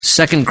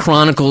Second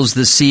Chronicles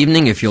this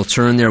evening, if you'll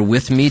turn there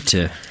with me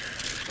to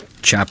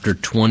chapter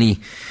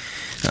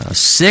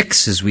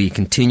 26 as we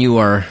continue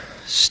our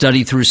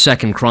study through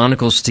Second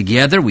Chronicles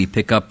together. We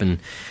pick up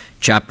in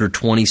chapter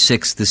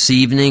 26 this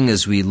evening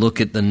as we look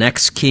at the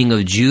next king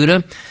of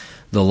Judah,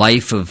 the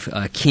life of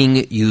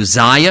King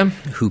Uzziah,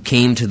 who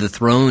came to the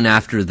throne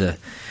after the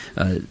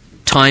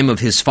time of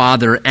his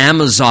father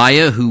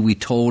Amaziah, who we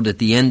told at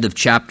the end of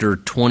chapter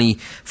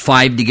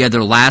 25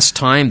 together last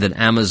time that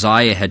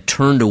Amaziah had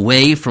turned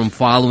away from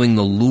following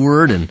the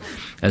Lord, and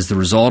as the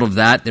result of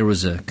that, there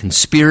was a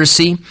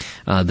conspiracy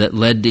that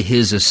led to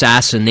his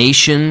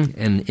assassination.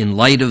 And in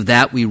light of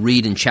that, we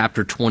read in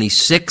chapter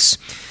 26,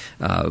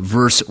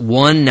 verse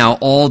 1, "Now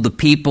all the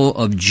people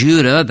of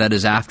Judah," that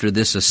is after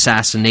this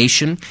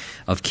assassination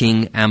of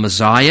King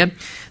Amaziah,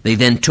 "they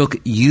then took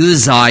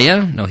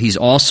Uzziah." Now he's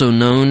also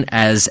known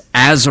as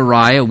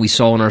Azariah. We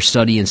saw in our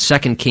study in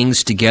 2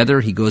 Kings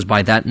together. He goes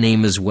by that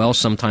name as well.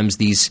 Sometimes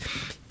these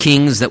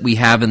kings that we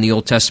have in the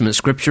Old Testament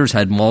scriptures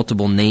had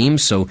multiple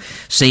names, so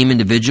same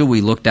individual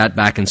we looked at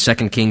back in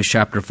 2 Kings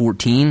chapter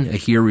 14,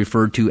 here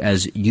referred to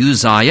as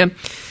Uzziah.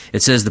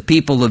 It says, "The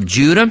people of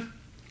Judah,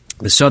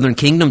 the southern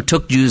kingdom,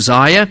 took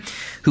Uzziah,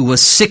 who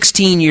was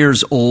 16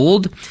 years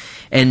old,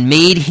 and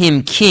made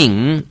him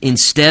king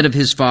instead of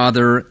his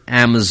father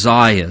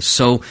Amaziah."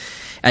 So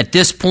at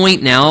this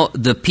point now,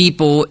 the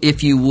people,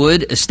 if you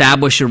would,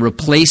 establish a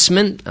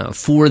replacement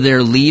for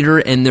their leader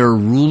and their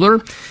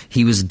ruler.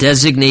 He was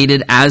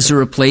designated as a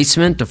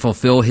replacement to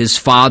fulfill his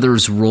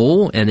father's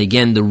role. And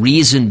again, the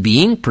reason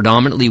being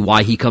predominantly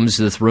why he comes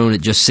to the throne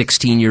at just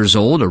 16 years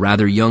old, a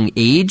rather young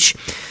age.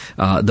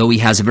 Though he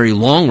has a very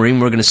long reign,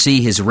 we're going to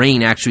see his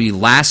reign actually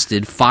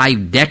lasted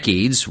 5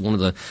 decades, one of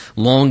the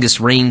longest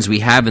reigns we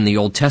have in the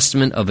Old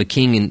Testament of a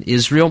king in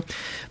Israel.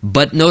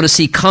 But notice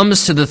he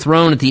comes to the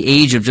throne at the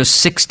age of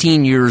just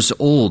 16 years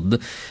old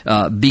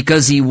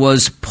because he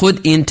was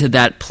put into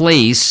that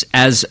place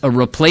as a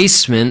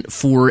replacement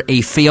for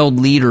a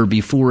failed leader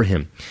before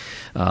him.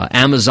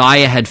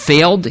 Amaziah had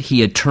failed.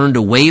 He had turned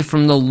away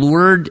from the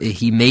Lord.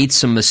 He made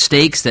some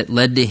mistakes that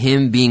led to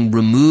him being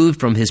removed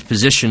from his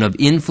position of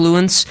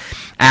influence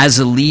as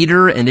a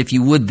leader. And if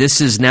you would, this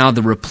is now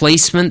the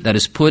replacement that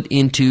is put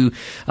into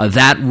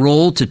that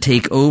role to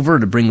take over,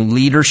 to bring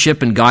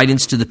leadership and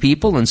guidance to the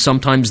people. And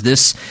sometimes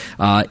this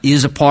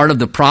is a part of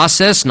the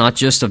process, not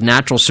just of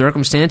natural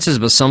circumstances,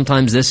 but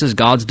sometimes this is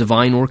God's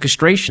divine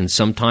orchestration.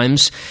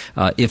 Sometimes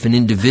if an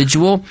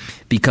individual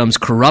becomes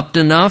corrupt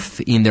enough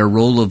in their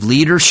role of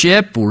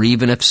leadership, or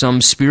even if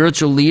some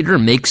spiritual leader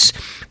makes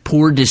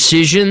poor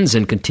decisions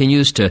and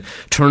continues to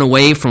turn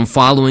away from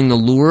following the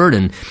Lord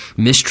and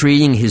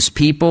mistreating his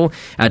people,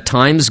 at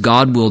times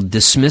God will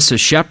dismiss a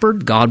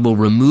shepherd, God will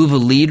remove a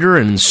leader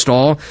and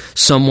install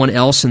someone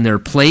else in their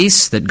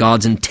place that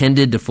God's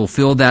intended to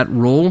fulfill that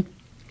role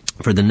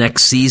for the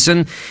next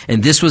season.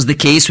 And this was the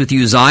case with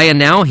Uzziah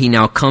now. He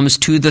now comes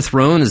to the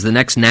throne as the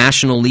next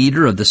national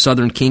leader of the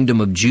southern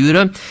kingdom of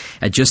Judah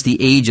at just the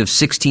age of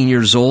 16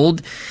 years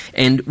old.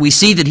 And we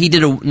see that he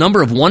did a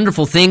number of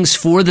wonderful things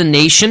for the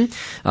nation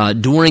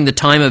during the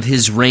time of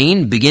his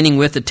reign, beginning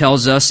with, it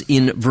tells us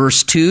in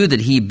verse 2, that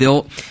he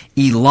built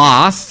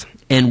Elath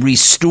and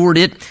restored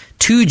it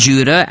to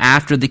Judah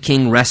after the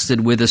king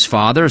rested with his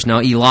fathers.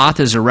 Now,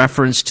 Elath is a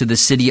reference to the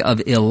city of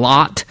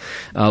Elat.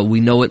 We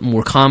know it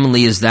more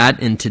commonly as that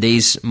in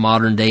today's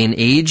modern day and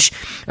age.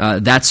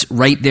 That's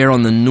right there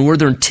on the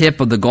northern tip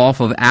of the Gulf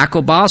of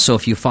Aqaba. So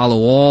if you follow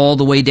all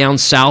the way down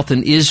south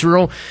in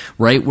Israel,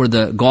 right where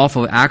the Gulf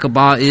of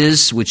Aqaba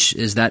is, which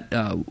is that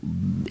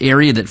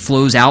area that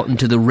flows out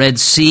into the Red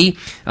Sea,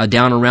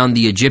 down around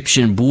the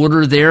Egyptian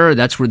border there,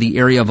 that's where the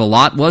area of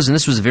Elat was. And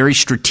this was a very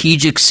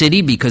strategic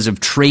city because of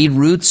trade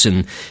routes and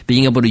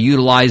being able to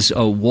utilize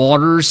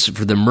waters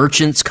for the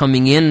merchants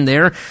coming in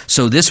there.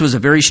 So this was a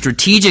very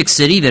strategic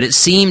city that it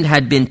seemed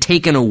had been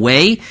taken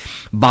away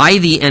by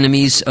the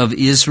enemies of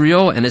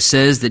Israel. And it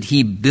says that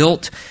he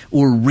built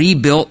or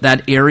rebuilt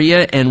that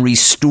area and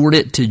restored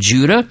it to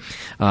Judah.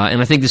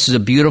 And I think this is a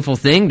beautiful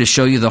thing to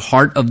show you the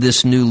heart of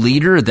this new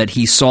leader, that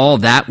he saw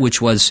that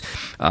which was,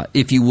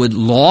 if you would,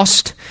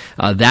 lost,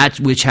 that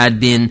which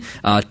had been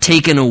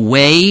taken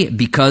away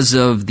because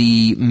of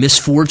the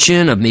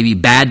misfortune of maybe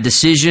bad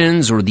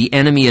decisions or the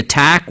enemy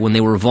attack when they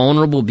were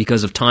vulnerable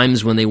because of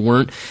times when they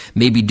weren't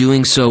maybe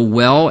doing so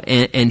well.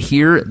 And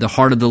here the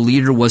heart of the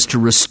leader was to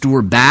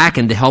restore back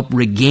and to help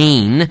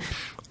regain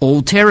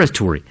old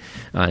territory.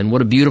 And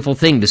what a beautiful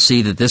thing to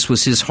see that this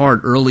was his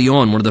heart early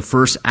on. One of the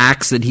first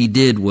acts that he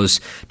did was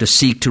to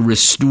seek to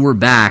restore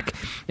back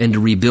and to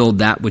rebuild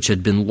that which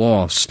had been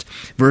lost.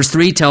 Verse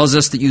 3 tells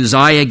us that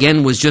Uzziah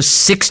again was just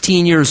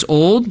 16 years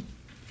old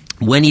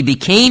when he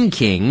became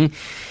king,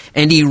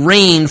 and he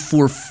reigned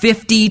for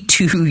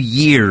 52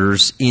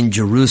 years in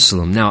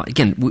Jerusalem. Now,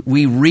 again,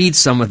 we read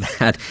some of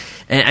that,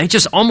 and it's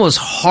just almost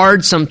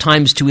hard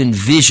sometimes to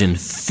envision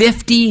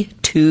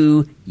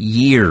 52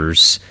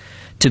 years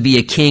to be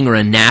a king or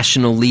a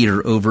national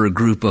leader over a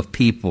group of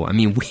people. I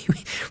mean,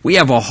 we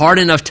have a hard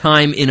enough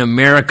time in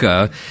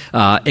America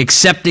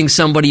accepting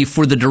somebody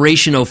for the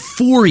duration of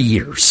 4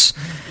 years.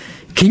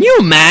 Can you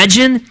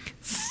imagine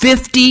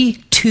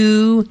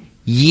 52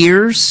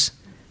 years,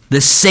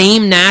 the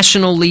same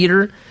national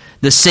leader,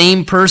 the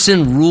same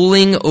person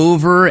ruling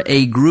over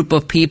a group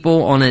of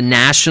people on a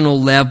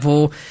national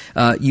level?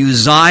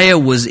 Uzziah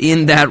was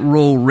in that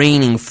role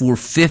reigning for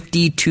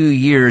 52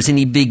 years, and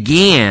he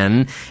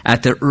began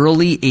at the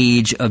early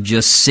age of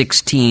just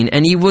 16.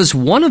 And he was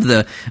one of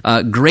the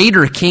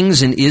greater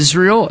kings in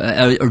Israel,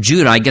 or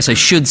Judah, I guess I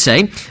should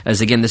say,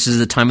 as again, this is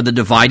the time of the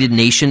divided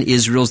nation.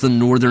 Israel's the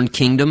northern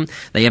kingdom.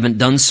 They haven't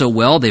done so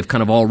well. They've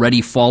kind of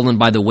already fallen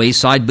by the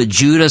wayside, but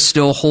Judah's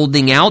still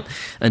holding out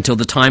until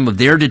the time of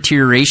their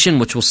deterioration,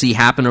 which we'll see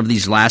happen over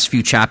these last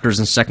few chapters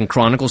in 2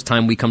 Chronicles,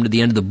 time we come to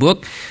the end of the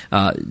book.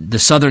 The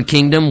southern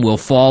kingdom will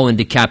fall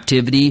into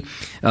captivity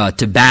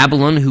to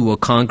Babylon, who will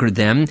conquer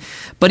them.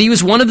 But he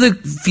was one of the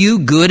few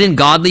good and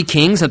godly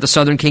kings that the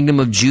southern kingdom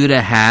of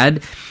Judah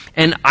had.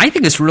 And I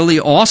think it's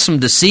really awesome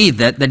to see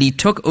that he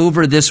took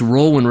over this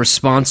role and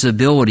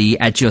responsibility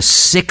at just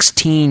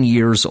 16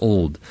 years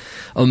old.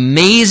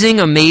 Amazing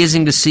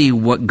to see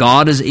what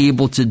God is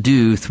able to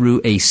do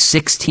through a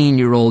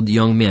 16-year-old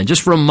young man.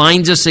 Just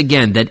reminds us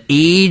again that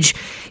age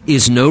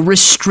is no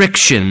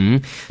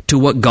restriction to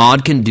what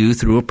God can do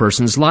through a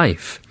person's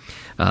life.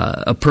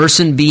 A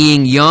person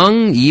being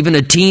young, even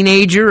a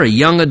teenager, a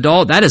young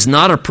adult, that is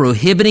not a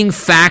prohibiting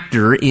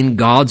factor in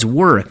God's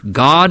work.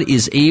 God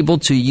is able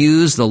to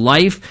use the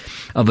life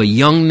of a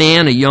young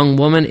man, a young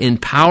woman in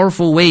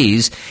powerful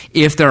ways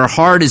if their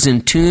heart is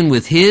in tune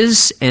with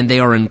His and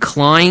they are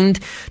inclined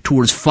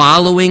towards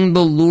following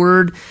the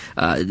Lord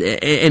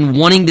and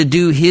wanting to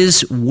do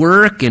His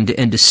work and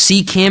to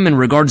seek Him in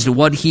regards to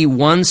what He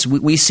wants.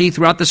 We see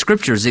throughout the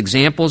Scriptures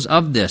examples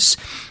of this.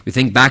 We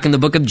think back in the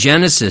book of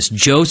Genesis,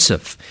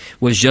 Joseph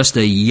was just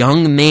a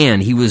young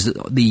man. He was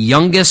the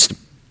youngest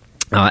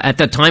at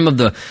that time of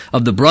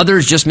the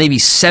brothers, just maybe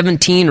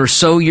 17 or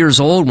so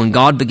years old, when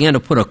God began to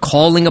put a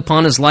calling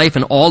upon his life,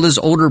 and all his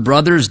older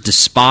brothers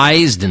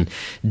despised and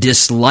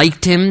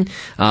disliked him.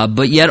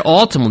 But yet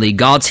ultimately,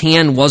 God's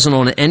hand wasn't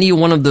on any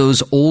one of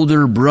those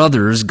older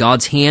brothers.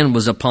 God's hand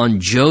was upon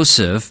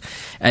Joseph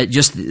at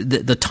just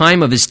the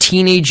time of his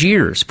teenage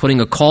years,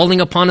 putting a calling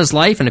upon his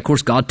life. And of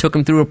course, God took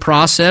him through a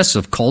process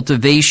of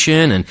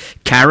cultivation and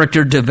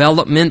character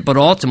development, but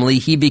ultimately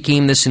he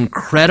became this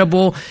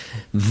incredible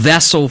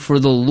vessel for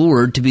the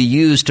Lord to be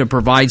used to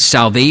provide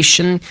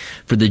salvation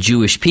for the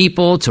Jewish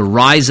people, to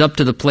rise up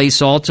to the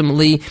place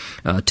ultimately,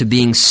 to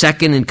being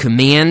second in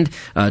command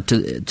to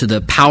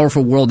the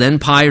powerful world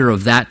empire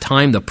of that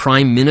time, the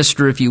prime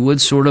minister, if you would,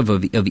 sort of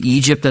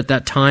Egypt at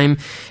that time.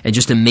 And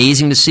just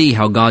amazing to see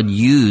how God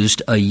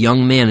used a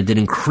young man and did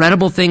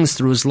incredible things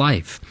through his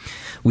life.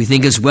 We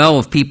think as well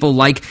of people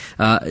like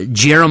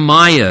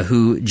Jeremiah,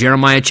 who,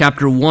 Jeremiah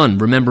chapter 1,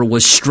 remember,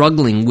 was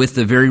struggling with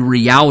the very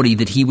reality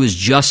that he was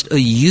just a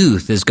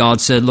youth. As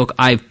God said, look,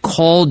 I've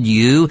called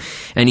you,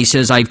 and he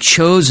says, I've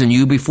chosen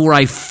you before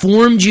I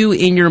formed you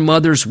in your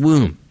mother's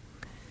womb.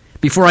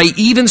 Before I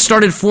even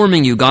started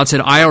forming you, God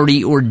said, I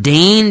already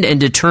ordained and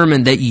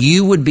determined that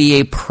you would be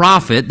a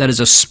prophet, that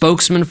is a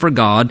spokesman for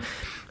God,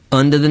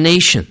 unto the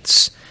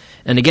nations.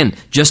 And again,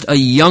 just a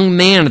young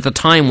man at the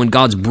time when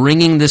God's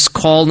bringing this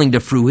calling to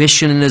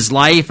fruition in his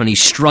life, and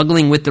he's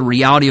struggling with the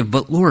reality of,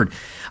 but Lord,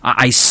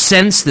 I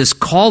sense this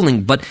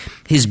calling, but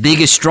his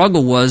biggest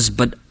struggle was,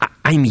 but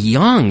I'm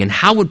young, and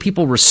how would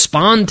people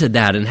respond to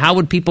that? And how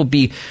would people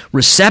be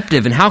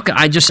receptive? And how could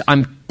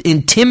I'm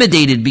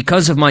intimidated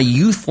because of my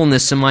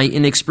youthfulness and my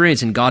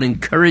inexperience. And God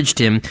encouraged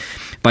him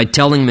by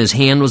telling him his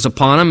hand was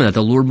upon him and that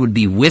the Lord would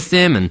be with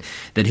him and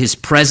that his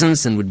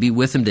presence and would be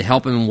with him to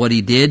help him in what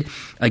he did.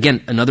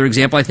 Again, another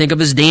example I think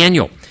of is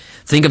Daniel.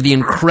 Think of the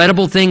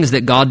incredible things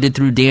that God did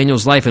through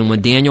Daniel's life. And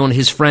when Daniel and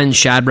his friends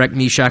Shadrach,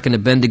 Meshach, and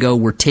Abednego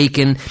were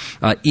taken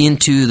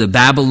into the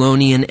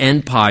Babylonian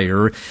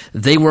Empire,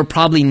 they were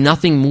probably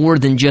nothing more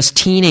than just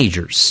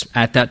teenagers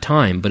at that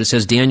time. But it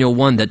says, Daniel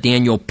 1, that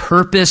Daniel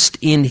purposed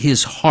in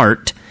his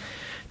heart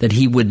that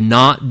he would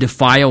not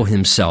defile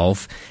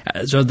himself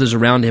as others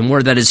around him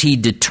were. That is, he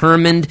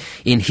determined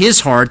in his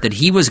heart that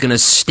he was going to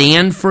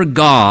stand for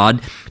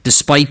God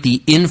despite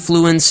the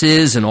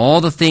influences and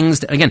all the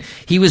things. Again,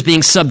 he was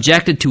being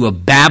subjected to a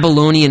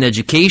Babylonian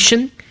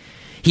education.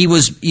 He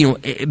was,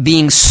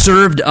 being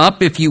served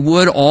up, if you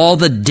would, all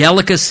the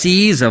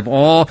delicacies of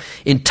all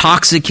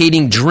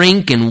intoxicating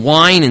drink and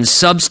wine and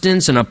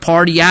substance and a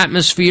party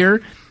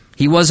atmosphere.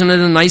 He wasn't in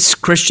a nice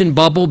Christian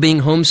bubble being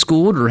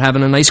homeschooled or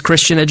having a nice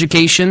Christian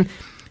education.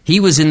 He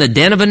was in the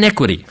den of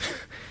iniquity.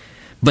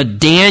 But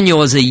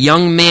Daniel, as a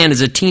young man,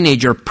 as a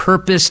teenager,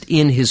 purposed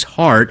in his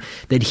heart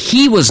that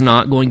he was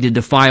not going to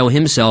defile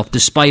himself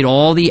despite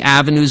all the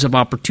avenues of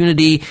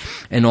opportunity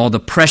and all the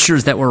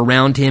pressures that were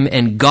around him.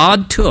 And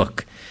God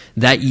took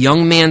that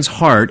young man's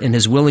heart and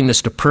his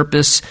willingness to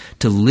purpose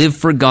to live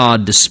for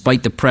God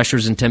despite the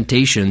pressures and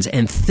temptations.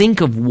 And think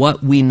of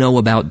what we know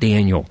about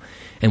Daniel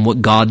and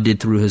what God did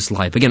through his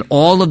life. Again,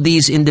 all of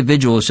these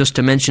individuals, just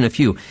to mention a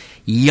few,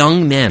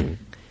 young men,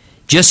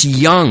 just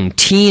young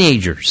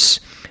teenagers,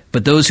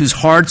 but those whose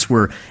hearts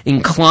were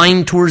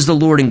inclined towards the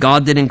Lord, and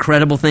God did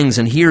incredible things.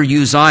 And here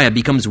Uzziah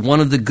becomes one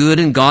of the good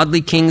and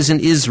godly kings in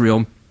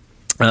Israel,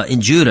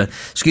 in Judah,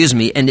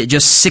 and at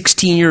just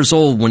 16 years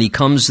old when he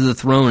comes to the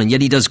throne, and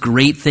yet he does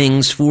great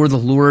things for the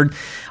Lord.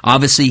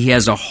 Obviously, he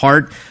has a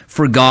heart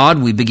for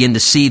God. We begin to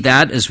see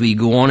that as we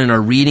go on in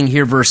our reading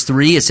here. Verse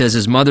 3, it says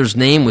his mother's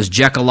name was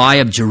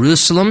Jechaliah of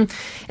Jerusalem,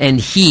 and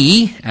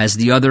he, as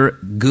the other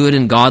good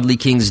and godly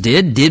kings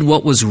did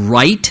what was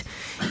right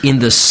in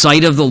the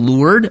sight of the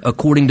Lord,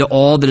 according to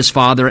all that his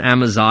father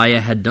Amaziah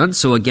had done.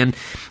 So again,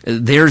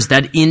 there's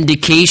that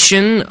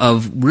indication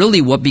of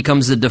really what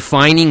becomes the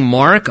defining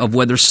mark of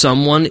whether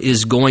someone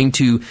is going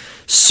to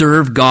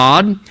serve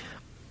God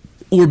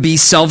or be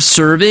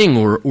self-serving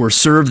or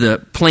serve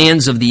the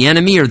plans of the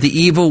enemy or the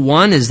evil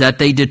one, is that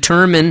they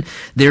determine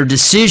their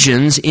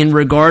decisions in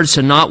regards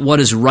to not what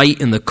is right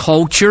in the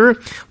culture,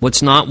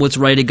 what's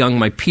right among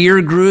my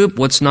peer group,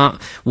 what's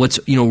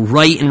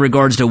right in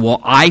regards to, well,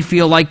 I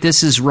feel like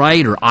this is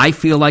right or I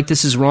feel like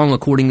this is wrong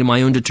according to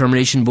my own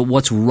determination, but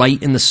what's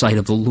right in the sight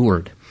of the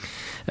Lord.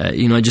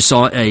 I just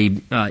saw a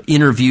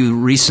interview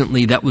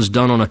recently that was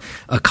done on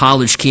a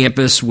college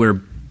campus where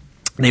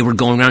they were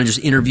going around and just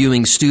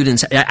interviewing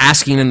students,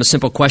 asking them a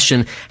simple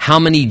question: how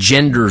many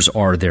genders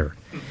are there?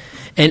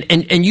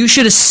 And you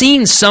should have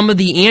seen some of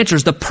the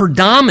answers, the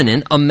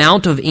predominant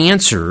amount of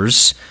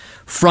answers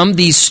from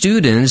these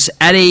students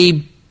at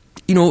a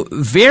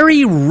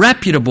very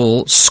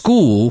reputable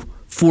school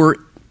for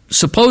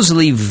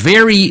supposedly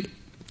very,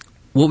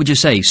 what would you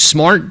say,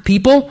 smart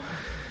people.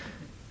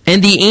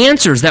 And the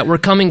answers that were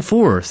coming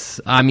forth,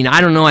 I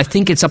don't know, I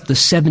think it's up to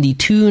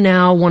 72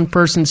 now, one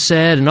person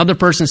said. Another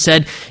person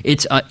said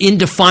it's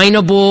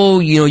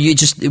indefinable, you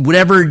just,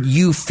 whatever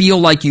you feel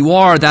like you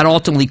are, that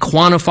ultimately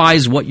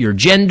quantifies what your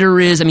gender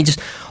is.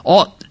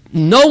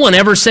 No one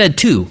ever said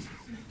two.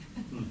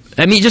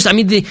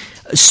 The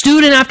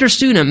student after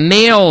student,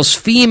 males,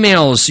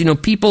 females,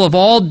 people of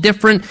all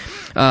different,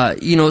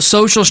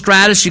 social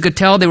stratus, you could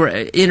tell they were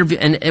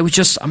interviewing, and it was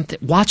just, I'm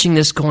watching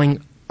this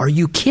going, are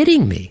you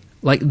kidding me?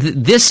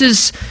 This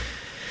is,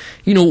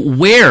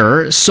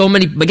 where so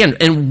many, again,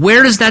 and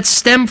where does that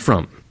stem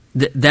from?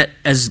 That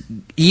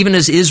even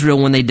as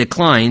Israel, when they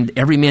declined,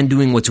 every man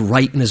doing what's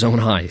right in his own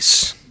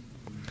eyes.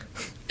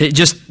 It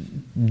just,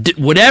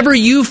 whatever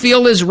you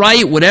feel is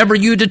right, whatever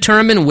you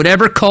determine,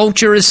 whatever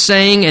culture is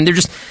saying, and they're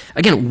just,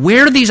 again,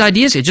 where do these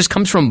ideas? It just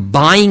comes from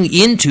buying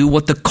into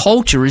what the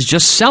culture is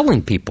just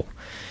selling people.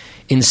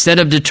 Instead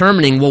of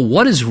determining, well,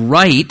 what is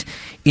right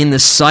in the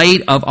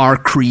sight of our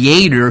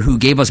Creator who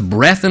gave us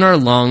breath in our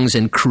lungs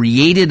and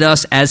created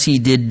us as He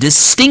did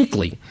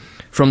distinctly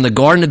from the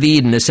Garden of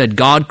Eden. It said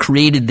God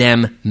created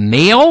them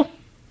male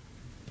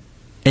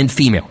and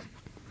female.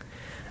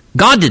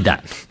 God did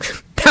that.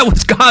 That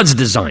was God's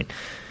design.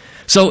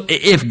 So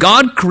if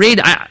God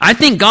created, I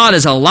think God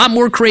has a lot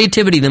more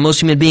creativity than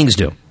most human beings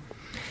do.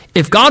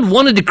 If God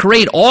wanted to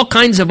create all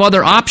kinds of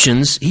other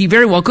options, He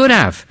very well could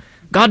have.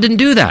 God didn't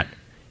do that.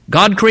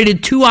 God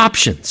created two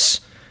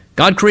options.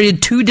 God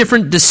created two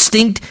different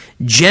distinct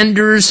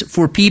genders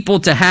for people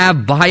to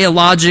have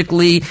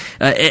biologically.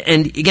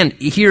 And again,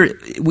 here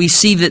we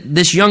see that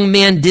this young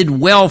man did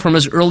well from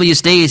his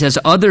earliest days, as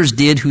others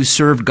did who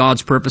served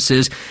God's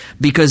purposes,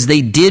 because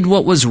they did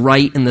what was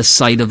right in the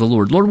sight of the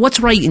Lord. Lord, what's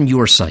right in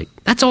your sight?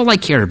 That's all I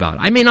care about.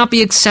 I may not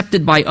be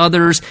accepted by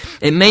others.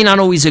 It may not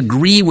always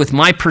agree with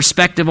my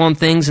perspective on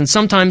things. And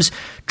sometimes,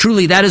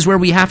 truly, that is where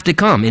we have to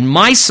come. In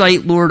my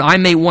sight, Lord, I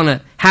may want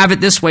to have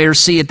it this way or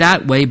see it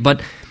that way,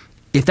 but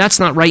if that's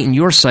not right in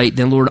your sight,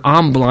 then, Lord,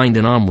 I'm blind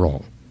and I'm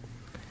wrong.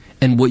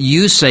 And what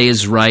you say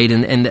is right,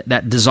 and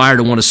that desire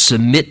to want to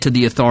submit to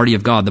the authority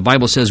of God. The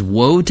Bible says,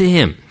 woe to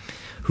him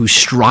who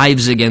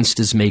strives against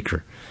his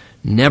Maker.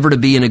 Never to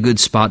be in a good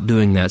spot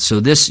doing that. So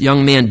this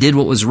young man did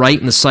what was right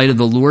in the sight of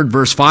the Lord.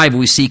 Verse 5,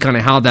 we see kind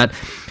of how that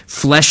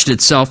fleshed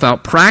itself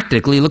out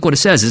practically. Look what it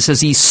says. It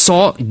says he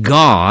sought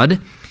God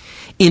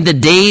in the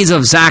days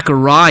of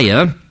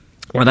Zechariah.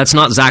 Well, that's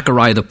not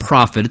Zechariah the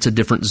prophet. It's a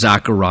different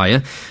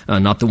Zechariah,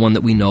 not the one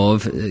that we know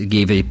of,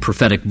 gave a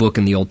prophetic book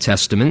in the Old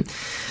Testament.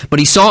 But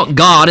he sought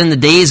God in the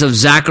days of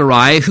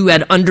Zechariah, who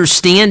had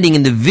understanding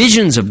in the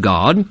visions of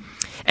God.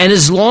 And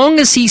as long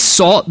as he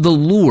sought the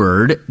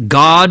Lord,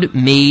 God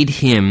made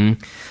him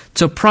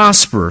to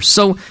prosper.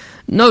 So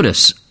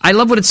notice, I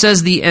love what it says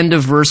at the end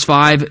of verse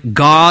 5,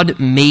 God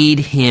made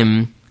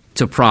him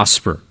to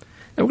prosper.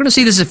 And we're going to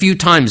see this a few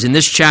times in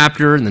this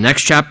chapter, in the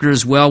next chapter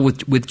as well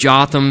with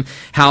Jotham,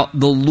 how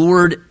the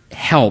Lord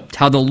helped,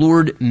 how the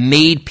Lord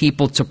made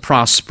people to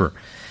prosper.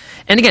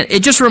 And again,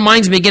 it just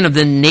reminds me again of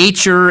the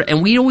nature,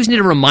 and we always need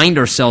to remind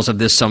ourselves of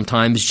this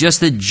sometimes, just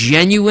the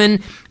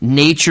genuine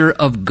nature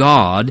of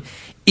God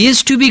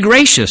is to be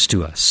gracious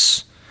to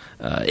us.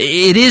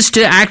 It is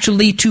to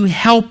actually to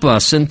help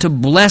us and to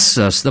bless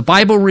us. The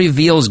Bible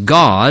reveals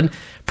God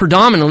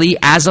predominantly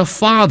as a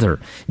father.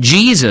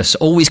 Jesus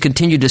always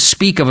continued to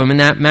speak of him in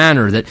that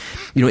manner, that,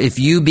 if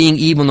you being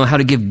evil know how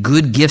to give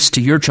good gifts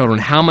to your children,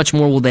 how much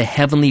more will the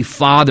Heavenly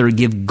Father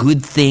give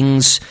good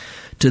things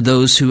to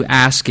those who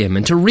ask him,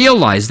 and to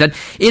realize that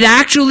it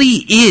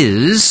actually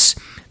is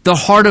the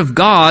heart of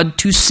God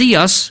to see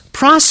us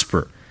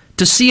prosper,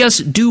 to see us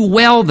do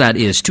well, that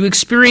is, to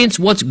experience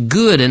what's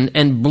good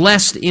and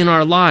blessed in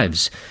our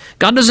lives.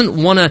 God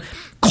doesn't want to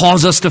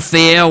cause us to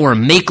fail or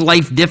make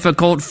life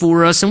difficult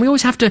for us, and we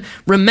always have to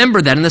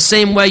remember that. In the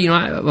same way,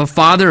 I'm a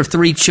father of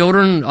 3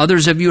 children,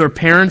 others of you are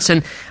parents,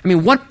 and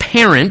what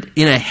parent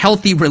in a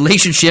healthy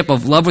relationship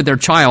of love with their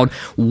child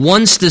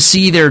wants to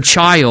see their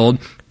child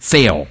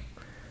fail?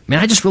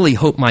 I just really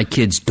hope my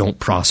kids don't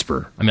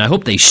prosper. I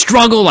hope they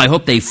struggle. I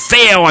hope they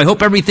fail. I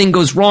hope everything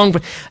goes wrong.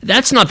 But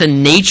that's not the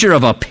nature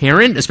of a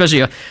parent,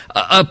 especially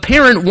a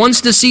parent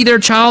wants to see their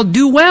child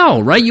do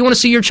well, right? You want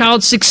to see your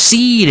child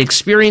succeed,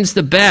 experience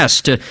the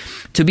best,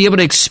 to be able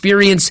to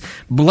experience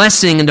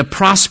blessing and to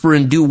prosper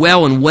and do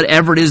well in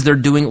whatever it is they're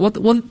doing.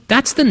 Well,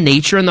 that's the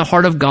nature and the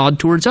heart of God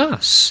towards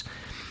us.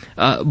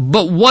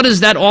 But what does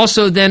that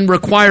also then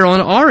require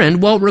on our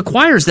end? Well, it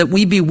requires that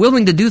we be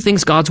willing to do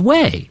things God's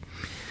way.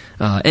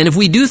 And if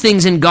we do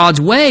things in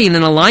God's way and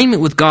in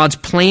alignment with God's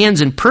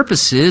plans and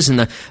purposes and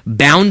the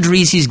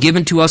boundaries he's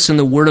given to us in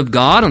the Word of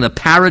God and the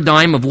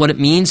paradigm of what it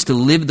means to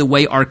live the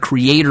way our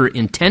Creator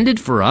intended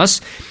for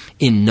us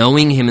in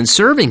knowing him and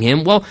serving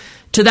him, well,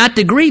 to that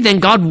degree,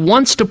 then God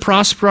wants to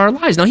prosper our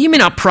lives. Now, he may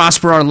not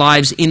prosper our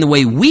lives in the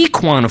way we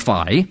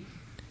quantify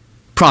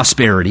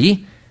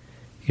prosperity,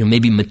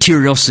 maybe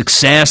material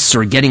success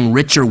or getting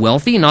rich or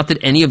wealthy. Not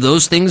that any of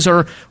those things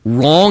are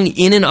wrong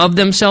in and of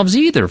themselves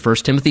either. 1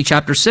 Timothy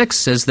chapter 6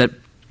 says that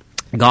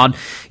God,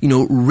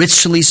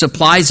 richly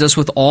supplies us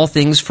with all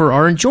things for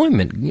our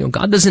enjoyment.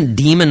 God doesn't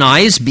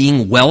demonize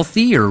being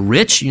wealthy or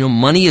rich.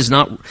 Money is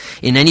not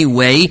in any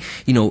way,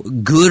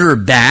 good or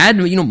bad.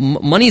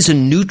 Money is a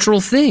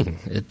neutral thing.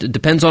 It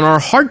depends on our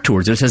heart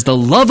towards it. It says the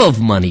love of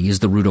money is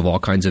the root of all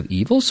kinds of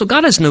evil. So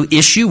God has no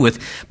issue with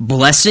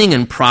blessing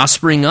and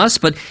prospering us,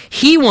 but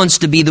he wants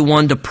to be the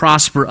one to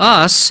prosper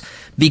us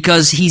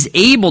because he's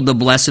able to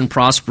bless and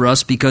prosper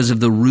us because of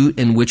the route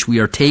in which we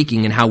are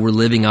taking and how we're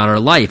living out our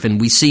life. And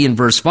we see in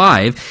verse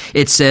 5,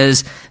 it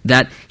says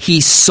that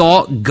he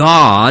sought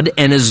God,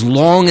 and as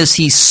long as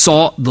he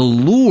sought the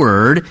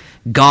Lord,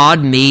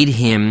 God made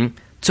him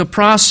to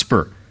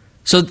prosper.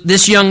 So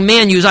this young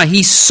man, Uzziah,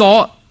 he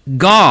sought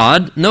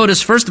God,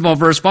 notice first of all,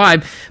 verse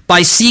 5,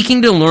 by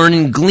seeking to learn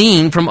and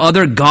glean from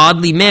other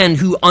godly men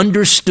who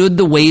understood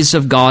the ways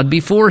of God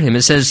before him.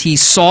 It says he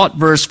sought,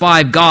 verse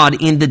 5, God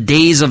in the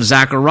days of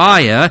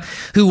Zechariah,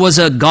 who was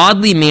a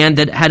godly man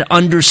that had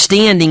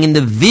understanding in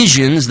the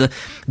visions, the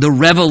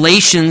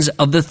revelations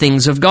of the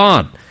things of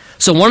God.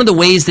 So one of the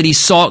ways that he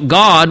sought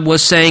God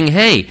was saying,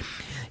 hey,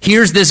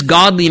 here's this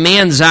godly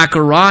man,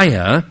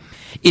 Zechariah.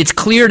 It's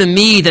clear to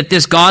me that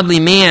this godly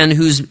man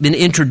who's been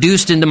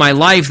introduced into my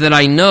life that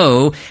I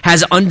know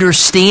has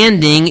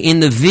understanding in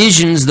the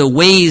visions, the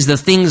ways, the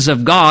things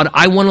of God.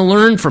 I want to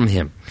learn from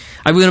him.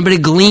 I want to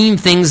glean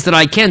things that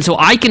I can so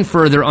I can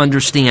further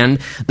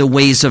understand the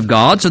ways of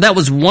God. So that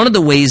was one of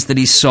the ways that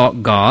he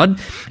sought God.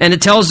 And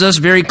it tells us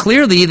very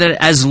clearly that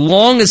as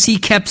long as he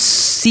kept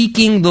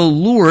seeking the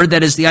Lord,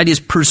 that is, the idea is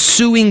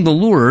pursuing the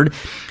Lord,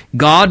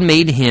 God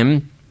made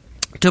him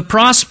to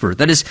prosper.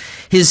 That is,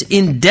 his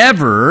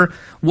endeavor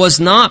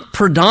was not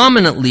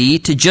predominantly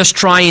to just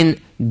try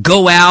and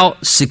go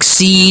out,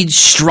 succeed,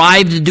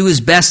 strive to do his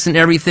best in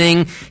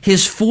everything.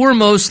 His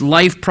foremost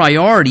life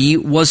priority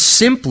was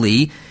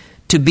simply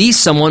to be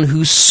someone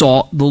who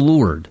sought the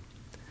Lord.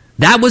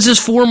 That was his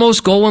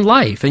foremost goal in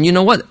life. And you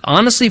know what?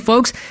 Honestly,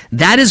 folks,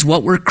 that is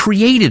what we're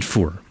created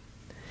for.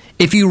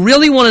 If you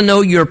really want to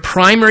know your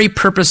primary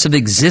purpose of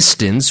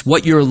existence,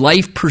 what your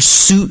life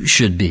pursuit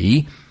should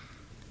be,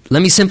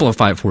 let me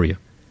simplify it for you.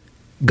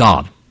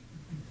 God.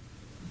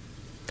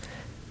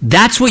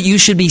 That's what you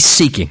should be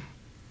seeking.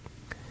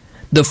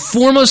 The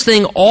foremost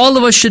thing all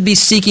of us should be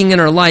seeking in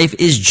our life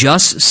is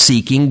just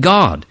seeking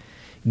God.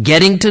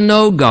 Getting to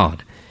know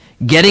God.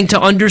 Getting to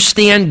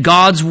understand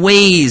God's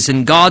ways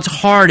and God's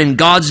heart and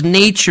God's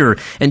nature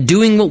and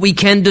doing what we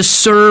can to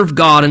serve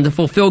God and to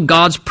fulfill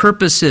God's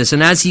purposes.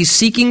 And as he's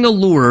seeking the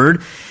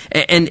Lord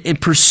and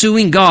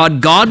pursuing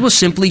God, God was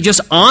simply just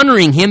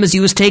honoring him as he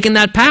was taking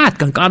that path.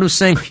 God was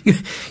saying,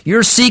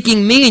 you're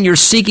seeking me and you're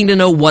seeking to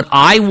know what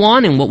I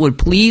want and what would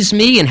please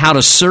me and how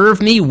to serve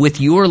me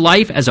with your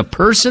life as a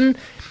person.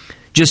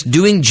 Just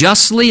doing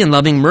justly and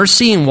loving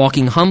mercy and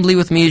walking humbly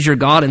with me as your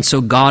God. And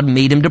so God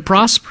made him to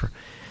prosper.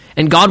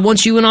 And God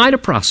wants you and I to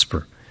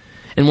prosper.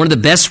 And one of the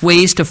best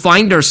ways to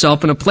find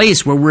ourselves in a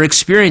place where we're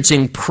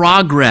experiencing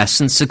progress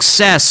and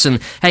success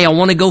and, hey, I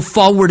want to go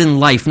forward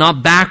in life,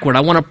 not backward.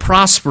 I want to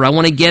prosper. I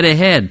want to get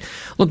ahead.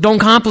 Look, don't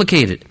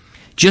complicate it.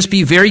 Just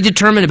be very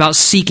determined about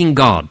seeking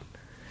God.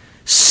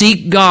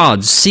 Seek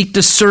God. Seek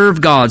to serve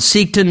God.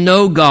 Seek to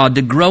know God,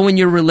 to grow in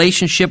your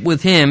relationship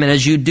with him. And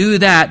as you do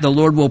that, the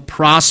Lord will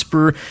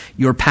prosper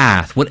your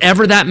path,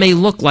 whatever that may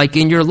look like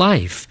in your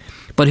life.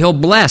 But he'll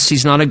bless.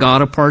 He's not a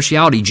God of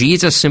partiality.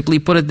 Jesus simply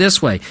put it this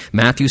way.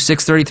 Matthew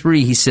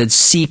 6:33, he said,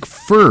 seek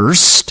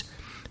first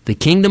the the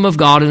kingdom of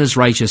God and his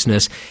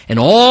righteousness, and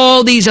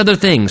all these other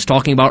things,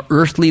 talking about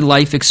earthly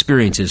life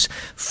experiences,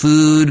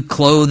 food,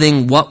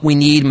 clothing, what we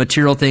need,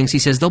 material things, he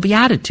says they'll be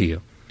added to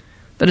you.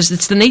 That is,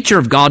 it's the nature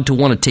of God to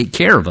want to take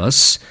care of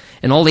us,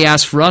 and all he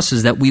asks for us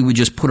is that we would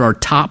just put our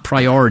top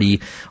priority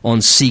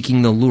on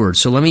seeking the Lord.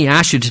 So let me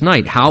ask you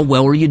tonight, how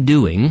well are you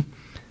doing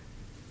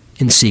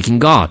in seeking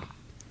God?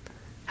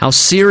 How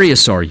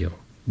serious are you?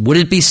 Would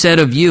it be said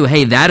of you,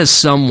 hey, that is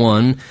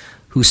someone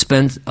who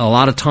spent a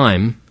lot of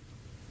time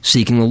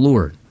seeking the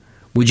Lord?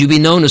 Would you be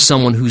known as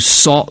someone who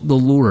sought the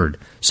Lord,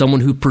 someone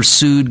who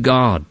pursued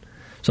God?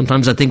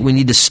 Sometimes I think we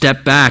need to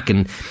step back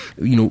and,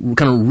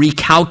 kind of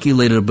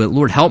recalculate it a bit.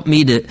 Lord, help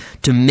me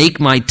to make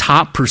my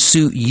top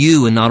pursuit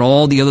you and not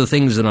all the other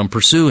things that I'm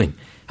pursuing.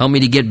 Help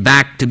me to get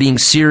back to being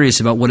serious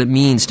about what it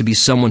means to be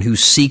someone who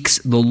seeks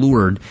the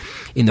Lord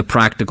in the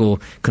practical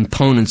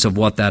components of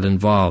what that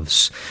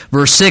involves.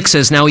 Verse 6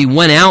 says, now he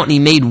went out and he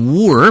made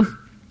war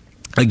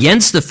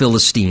against the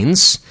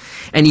Philistines,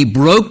 and he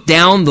broke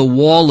down the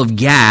wall of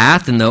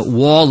Gath and the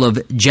wall of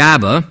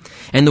Jabba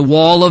and the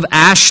wall of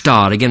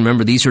Ashdod. Again,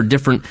 remember, these are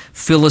different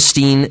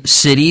Philistine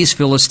cities,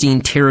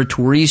 Philistine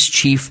territories,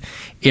 chief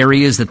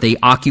areas that they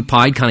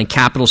occupied, kind of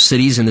capital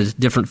cities in the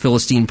different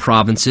Philistine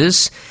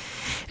provinces.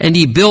 And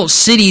he built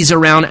cities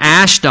around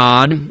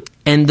Ashdod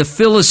and the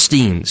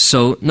Philistines.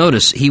 So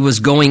notice, he was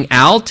going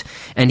out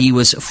and he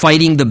was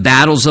fighting the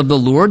battles of the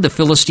Lord. The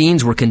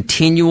Philistines were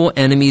continual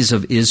enemies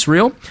of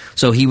Israel.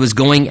 So he was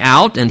going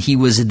out and he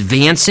was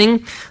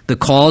advancing the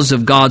cause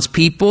of God's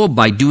people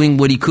by doing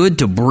what he could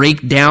to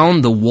break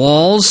down the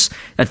walls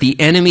that the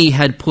enemy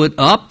had put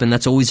up. And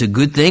that's always a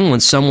good thing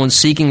when someone's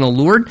seeking the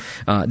Lord.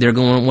 They're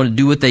going to want to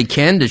do what they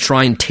can to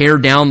try and tear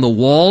down the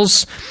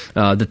walls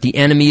that the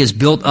enemy has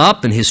built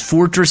up and his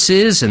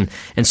fortresses. And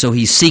so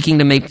he's seeking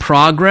to make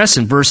progress.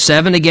 And verse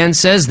 7 again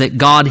says that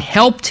God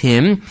helped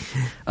him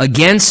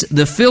against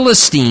the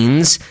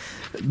Philistines,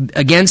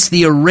 against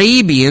the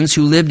Arabians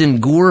who lived in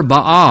Gur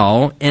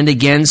Baal, and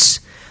against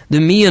the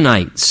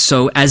Meunites.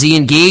 So as he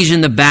engaged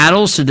in the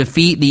battles to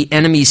defeat the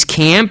enemy's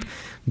camp,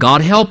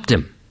 God helped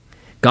him.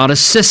 God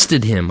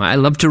assisted him. I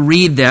love to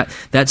read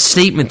that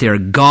statement there.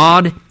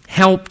 God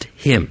helped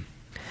him.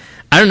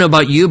 I don't know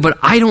about you, but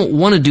I don't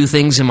want to do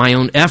things in my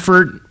own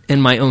effort, in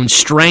my own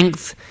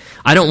strength.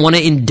 I don't want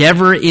to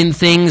endeavor in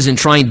things and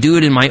try and do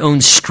it in my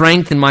own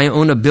strength and my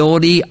own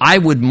ability. I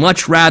would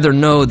much rather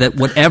know that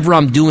whatever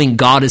I'm doing,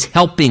 God is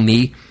helping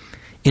me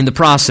in the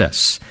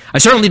process. I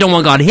certainly don't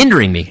want God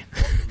hindering me,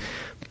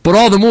 but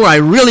all the more I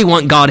really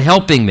want God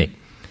helping me.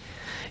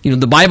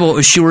 The Bible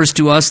assures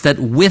to us that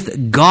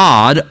with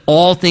God,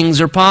 all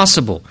things are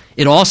possible.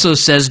 It also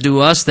says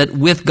to us that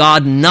with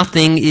God,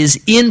 nothing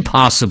is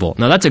impossible.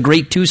 Now, that's a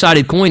great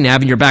two-sided coin to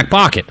have in your back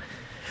pocket.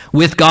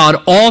 With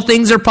God, all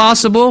things are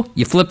possible.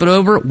 You flip it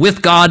over.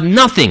 With God,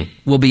 nothing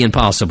will be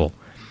impossible.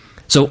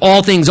 So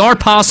all things are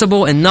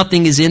possible and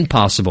nothing is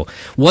impossible.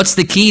 What's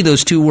the key?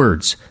 Those two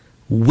words.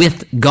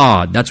 With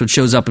God. That's what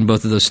shows up in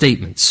both of those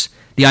statements.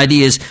 The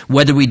idea is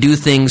whether we do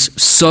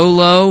things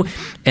solo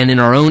and in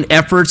our own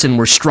efforts and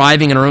we're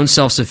striving in our own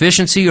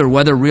self-sufficiency, or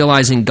whether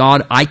realizing,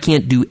 God, I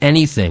can't do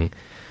anything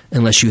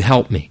unless you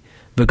help me.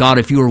 But God,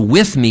 if you are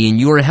with me and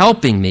you are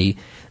helping me,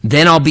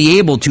 then I'll be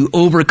able to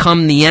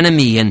overcome the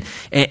enemy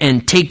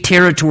and take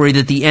territory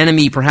that the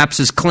enemy perhaps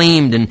has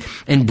claimed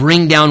and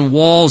bring down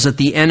walls that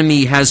the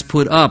enemy has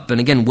put up.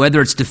 And again, whether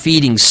it's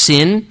defeating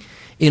sin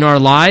in our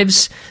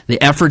lives,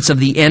 the efforts of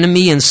the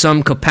enemy in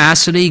some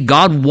capacity,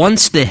 God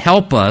wants to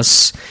help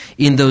us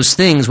in those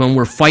things. When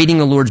we're fighting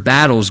the Lord's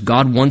battles,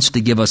 God wants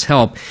to give us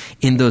help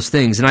in those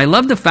things. And I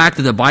love the fact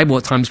that the Bible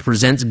at times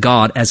presents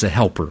God as a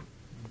helper.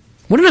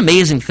 What an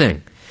amazing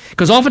thing.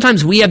 Because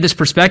oftentimes we have this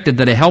perspective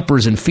that a helper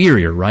is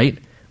inferior, right?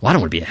 Well, I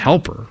don't want to be a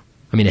helper.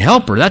 I mean, a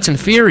helper, that's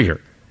inferior.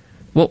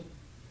 Well,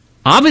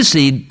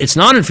 obviously it's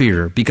not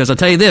inferior, because I'll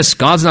tell you this,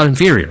 God's not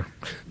inferior.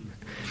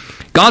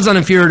 God's not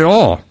inferior at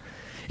all.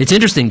 It's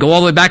interesting, go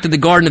all the way back to the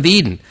Garden of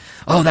Eden.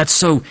 Oh, that's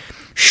so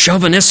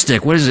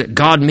chauvinistic. What is it?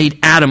 God made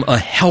Adam a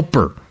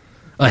helper.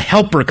 A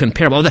helper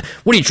comparable.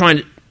 What are you trying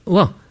to...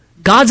 Well,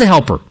 God's a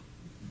helper.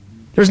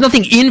 There's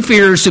nothing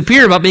inferior or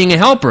superior about being a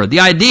helper. The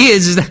idea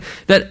is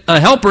that a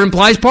helper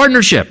implies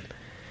partnership.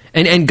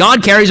 And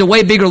God carries a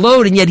way bigger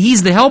load, and yet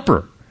He's the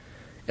helper.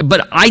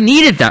 But I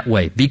need it that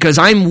way because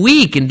I'm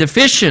weak and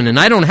deficient, and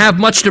I don't have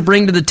much to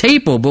bring to the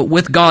table. But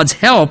with God's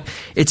help,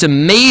 it's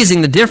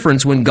amazing the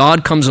difference when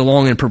God comes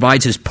along and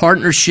provides His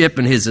partnership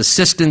and His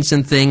assistance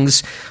in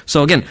things.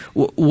 So again,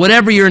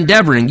 whatever you're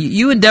endeavoring,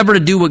 you endeavor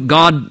to do what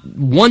God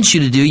wants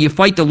you to do. You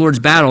fight the Lord's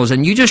battles,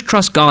 and you just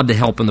trust God to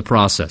help in the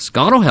process.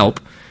 God will help.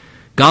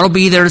 God will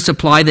be there to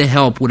supply the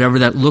help, whatever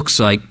that looks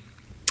like,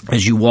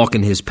 as you walk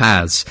in His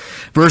paths.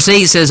 Verse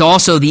 8 says,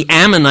 also the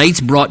Ammonites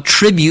brought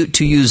tribute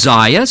to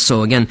Uzziah.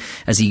 So again,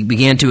 as he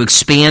began to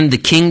expand the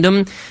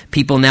kingdom,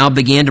 people now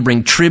began to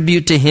bring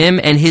tribute to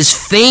him. And his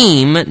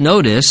fame,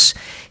 notice,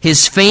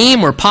 his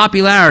fame or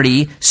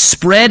popularity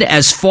spread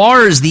as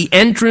far as the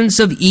entrance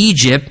of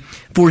Egypt,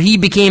 for he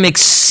became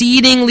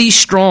exceedingly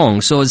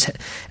strong. So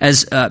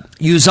as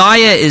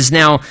Uzziah is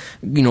now,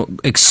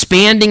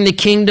 expanding the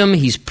kingdom,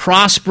 he's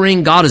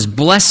prospering. God is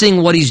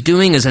blessing what he's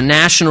doing as a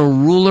national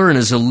ruler and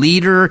as a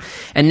leader.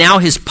 And now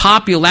his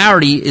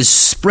popularity is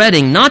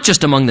spreading, not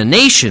just among the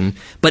nation,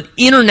 but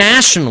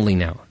internationally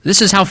now.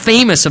 This is how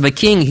famous of a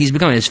king he's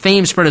become. His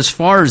fame spread as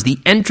far as the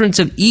entrance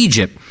of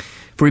Egypt,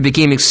 for he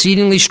became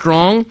exceedingly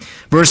strong.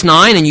 Verse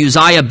 9, and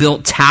Uzziah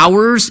built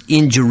towers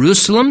in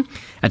Jerusalem,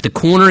 at the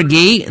corner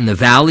gate and the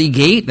valley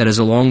gate that is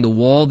along the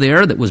wall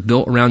there that was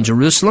built around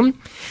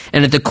Jerusalem,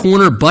 and at the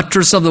corner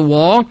buttress of the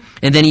wall,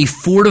 and then he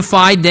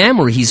fortified them,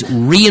 or he's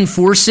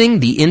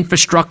reinforcing the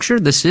infrastructure,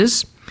 this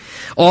is.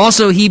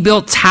 Also he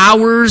built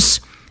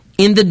towers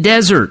in the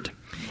desert,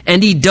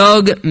 and he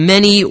dug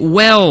many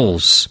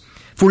wells,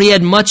 for he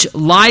had much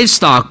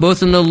livestock,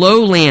 both in the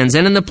lowlands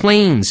and in the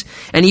plains.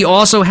 And he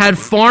also had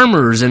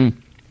farmers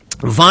and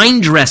vine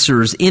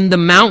dressers in the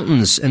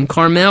mountains and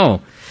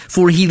Carmel,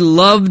 for he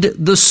loved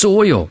the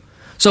soil.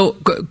 So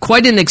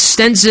quite an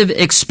extensive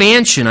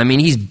expansion. I mean,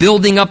 he's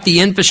building up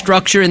the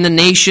infrastructure in the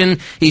nation.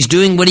 He's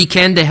doing what he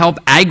can to help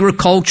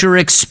agriculture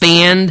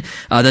expand,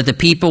 that the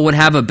people would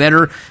have a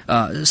better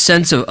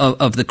sense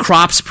of the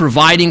crops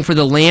providing for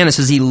the land. It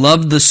says he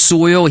loved the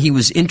soil. He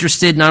was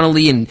interested not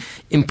only in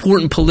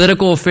important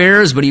political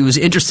affairs, but he was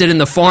interested in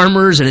the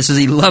farmers. And it says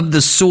he loved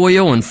the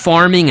soil and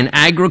farming and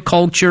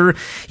agriculture.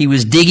 He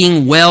was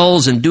digging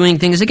wells and doing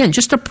things, again,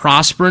 just to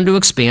prosper and to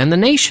expand the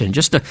nation.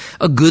 Just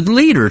a good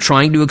leader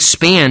trying to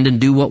expand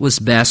and do what was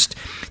best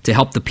to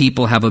help the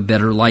people have a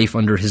better life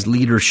under his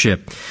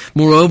leadership.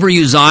 Moreover,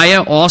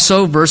 Uzziah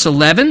also, verse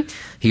 11,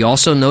 he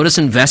also, notice,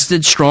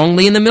 invested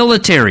strongly in the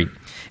military.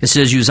 It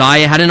says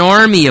Uzziah had an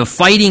army of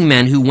fighting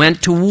men who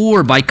went to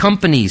war by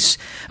companies,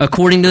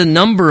 according to the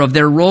number of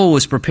their roll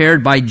was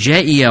prepared by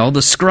Jeiel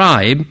the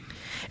scribe,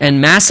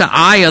 and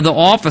Masaiah the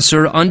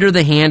officer under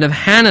the hand of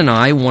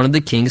Hanani, one of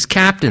the king's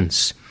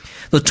captains.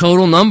 The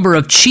total number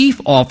of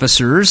chief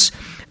officers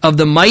of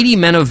the mighty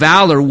men of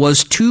valor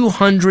was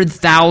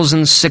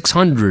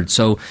 200,600.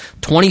 So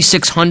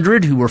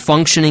 2,600 who were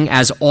functioning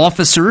as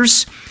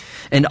officers.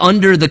 And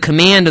under the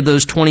command of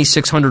those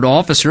 2,600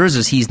 officers,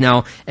 as he's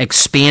now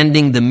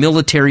expanding the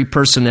military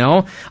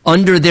personnel,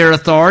 under their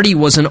authority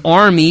was an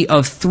army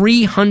of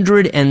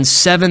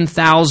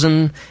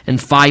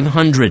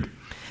 307,500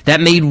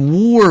 that made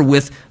war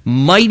with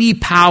mighty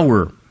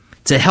power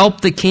to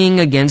help the king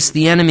against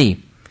the enemy.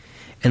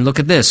 And look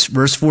at this,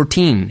 verse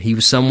 14. He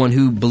was someone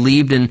who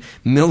believed in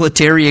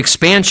military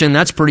expansion.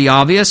 That's pretty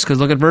obvious, because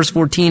look at verse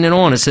 14 and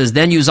on. It says,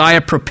 then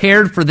Uzziah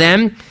prepared for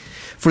them,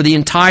 for the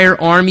entire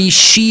army,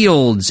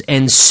 shields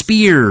and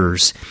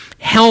spears,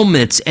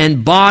 helmets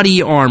and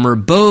body armor,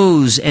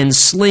 bows and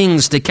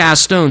slings to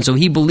cast stones. So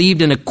he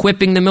believed in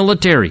equipping the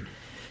military,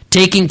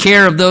 taking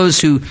care of those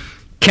who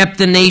kept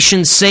the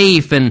nation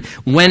safe and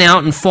went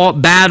out and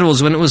fought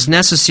battles when it was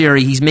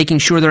necessary. He's making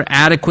sure they're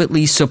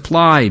adequately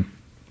supplied.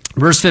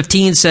 Verse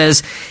 15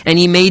 says, and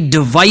he made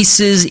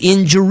devices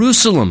in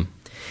Jerusalem,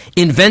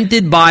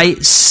 invented by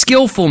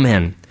skillful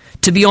men,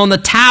 to be on the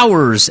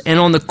towers and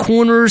on the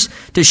corners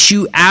to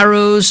shoot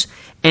arrows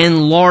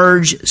and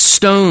large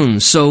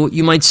stones. So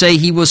you might say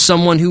he was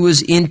someone who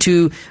was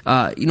into,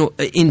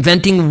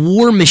 inventing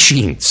war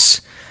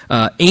machines.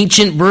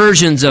 Ancient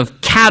versions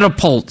of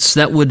catapults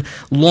that would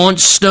launch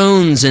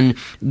stones and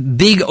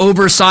big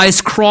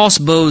oversized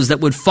crossbows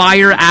that would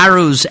fire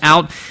arrows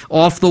out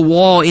off the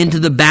wall into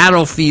the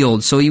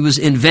battlefield. So he was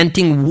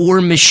inventing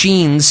war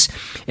machines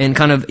and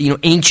kind of,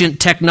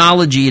 ancient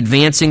technology,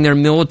 advancing their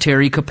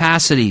military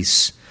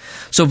capacities.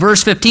 So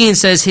verse 15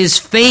 says, his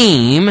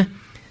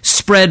fame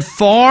spread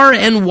far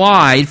and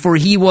wide, for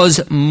he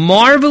was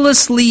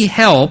marvelously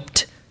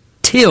helped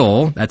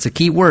till, that's a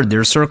key word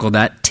there, circle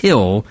that,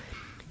 till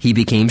he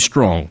became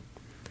strong.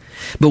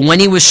 But when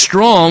he was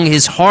strong,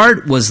 his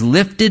heart was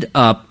lifted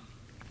up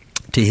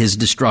to his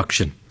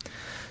destruction.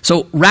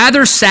 So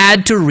rather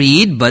sad to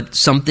read, but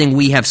something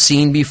we have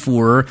seen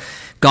before.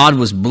 God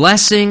was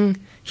blessing.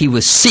 He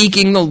was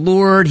seeking the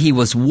Lord. He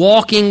was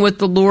walking with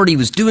the Lord. He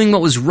was doing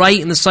what was right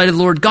in the sight of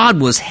the Lord.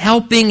 God was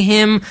helping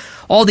him.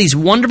 All these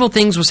wonderful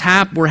things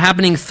were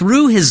happening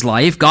through his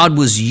life. God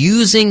was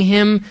using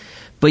him.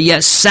 But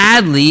yet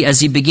sadly,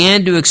 as he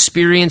began to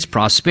experience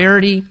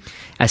prosperity,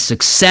 as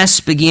success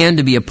began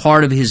to be a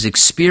part of his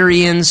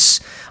experience,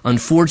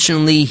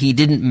 unfortunately, he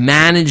didn't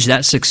manage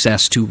that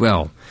success too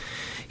well.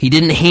 He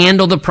didn't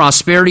handle the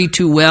prosperity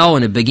too well,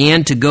 and it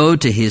began to go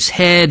to his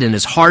head, and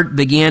his heart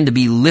began to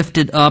be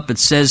lifted up. It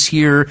says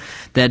here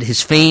that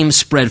his fame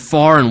spread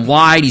far and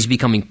wide. He's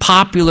becoming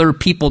popular.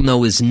 People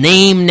know his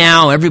name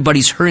now.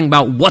 Everybody's hearing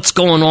about what's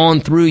going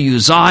on through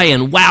Uzziah.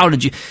 And wow,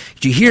 did you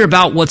hear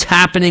about what's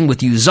happening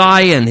with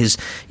Uzziah and his,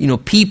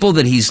 people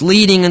that he's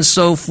leading and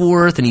so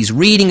forth? And he's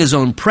reading his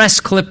own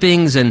press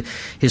clippings, and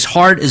his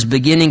heart is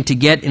beginning to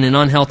get in an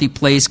unhealthy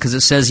place, because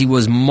it says he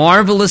was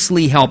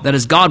marvelously helped. That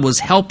is, God was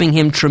helping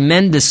him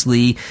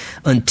tremendously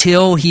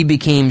until he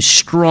became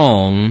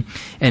strong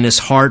and his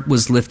heart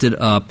was lifted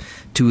up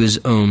to his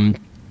own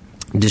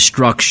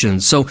destruction.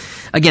 So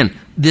again,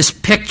 this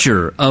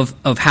picture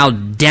of how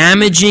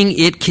damaging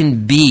it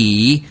can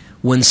be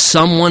when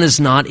someone is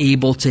not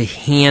able to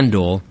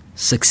handle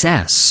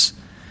success,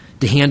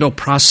 to handle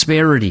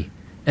prosperity.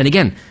 And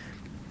again,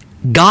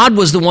 God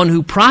was the one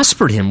who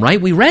prospered him,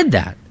 right? We read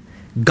that.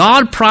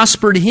 God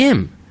prospered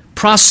him.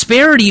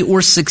 Prosperity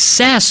or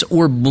success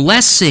or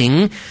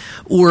blessing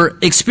or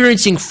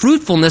experiencing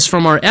fruitfulness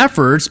from our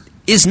efforts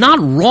is not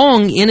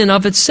wrong in and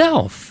of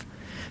itself.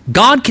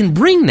 God can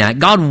bring that.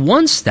 God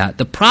wants that.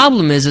 The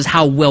problem is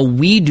how well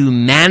we do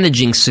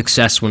managing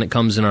success when it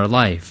comes in our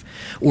life,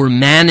 or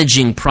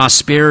managing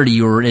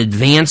prosperity or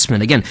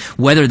advancement. Again,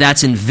 whether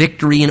that's in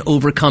victory in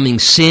overcoming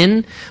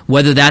sin,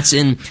 whether that's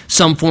in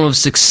some form of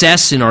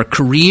success in our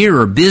career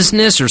or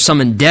business or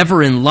some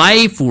endeavor in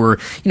life, or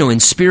in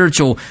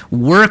spiritual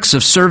works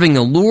of serving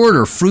the Lord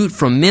or fruit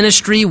from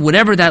ministry,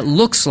 whatever that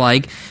looks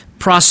like,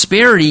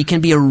 prosperity can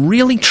be a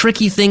really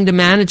tricky thing to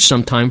manage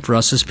sometime for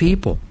us as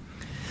people,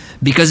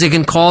 because it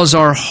can cause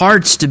our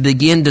hearts to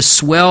begin to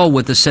swell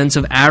with a sense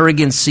of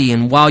arrogancy.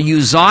 And while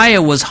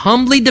Uzziah was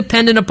humbly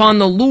dependent upon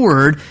the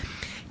Lord,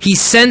 he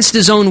sensed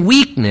his own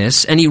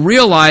weakness, and he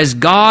realized,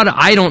 God,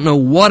 I don't know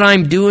what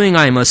I'm doing.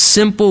 I'm a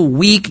simple,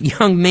 weak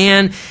young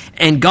man,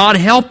 and God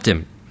helped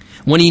him.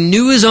 When he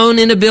knew his own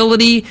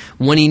inability,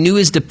 when he knew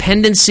his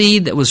dependency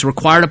that was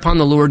required upon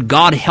the Lord,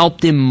 God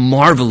helped him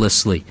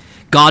marvelously.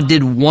 God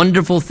did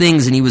wonderful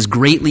things, and he was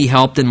greatly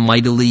helped and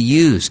mightily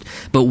used.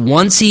 But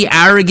once he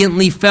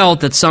arrogantly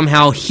felt that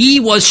somehow he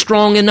was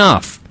strong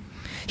enough,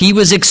 he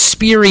was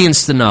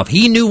experienced enough,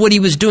 he knew what he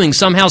was doing,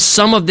 somehow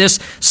some of this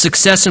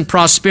success and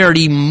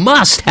prosperity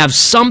must have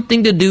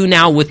something to do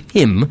now with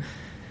him.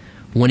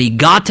 When he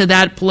got to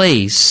that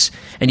place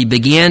and he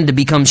began to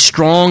become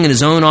strong in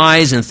his own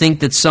eyes and think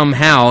that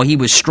somehow he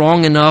was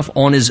strong enough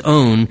on his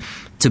own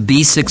to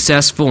be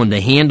successful and to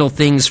handle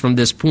things from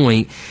this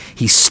point,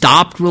 he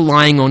stopped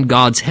relying on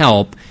God's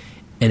help,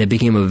 and it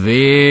became a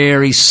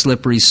very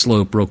slippery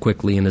slope real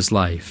quickly in his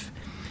life.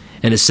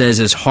 And it says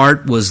his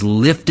heart was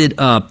lifted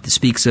up. It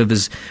speaks of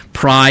his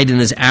pride and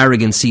his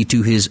arrogancy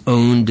to his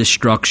own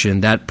destruction.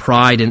 That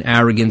pride and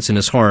arrogance in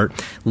his heart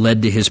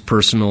led to his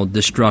personal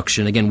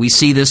destruction. Again, we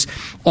see this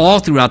all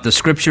throughout the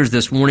Scriptures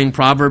this morning.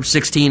 Proverbs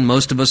 16,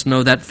 most of us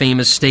know that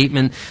famous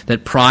statement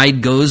that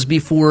pride goes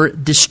before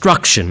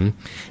destruction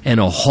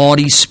and a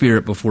haughty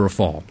spirit before a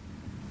fall.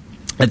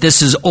 That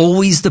this is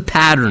always the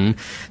pattern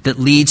that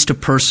leads to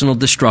personal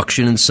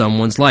destruction in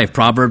someone's life.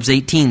 Proverbs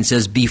 18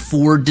 says,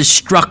 before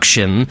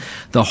destruction,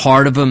 the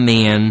heart of a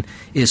man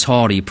is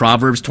haughty.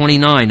 Proverbs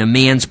 29, a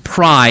man's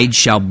pride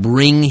shall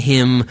bring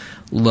him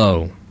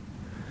low.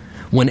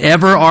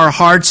 Whenever our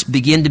hearts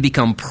begin to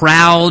become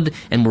proud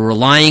and we're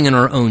relying on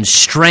our own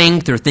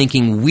strength or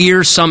thinking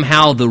we're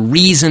somehow the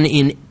reason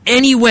in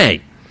any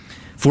way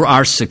for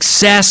our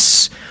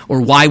success, or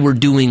why we're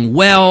doing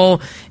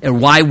well, or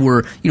why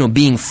we're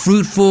being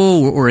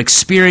fruitful or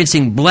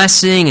experiencing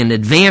blessing and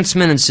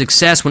advancement and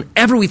success,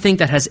 whenever we think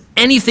that has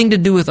anything to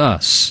do with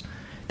us,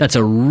 that's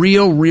a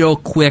real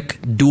quick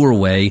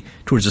doorway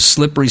towards a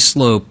slippery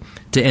slope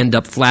to end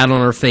up flat on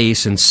our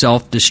face and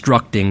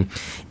self-destructing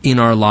in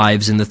our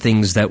lives and the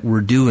things that we're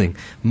doing.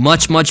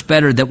 Much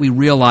better that we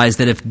realize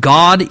that if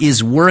God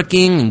is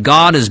working and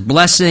God is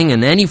blessing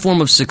and any form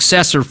of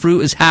success or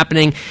fruit is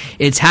happening,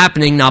 it's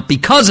happening not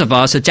because of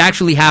us, it's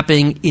actually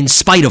happening in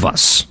spite of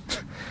us.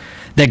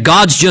 That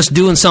God's just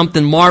doing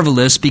something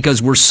marvelous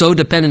because we're so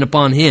dependent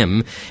upon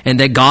Him,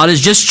 and that God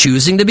is just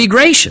choosing to be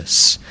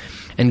gracious.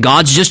 And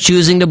God's just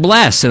choosing to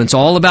bless, and it's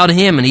all about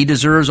Him, and He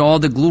deserves all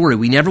the glory.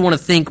 We never want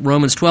to think,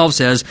 Romans 12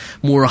 says,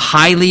 more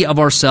highly of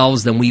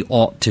ourselves than we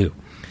ought to.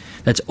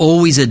 That's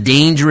always a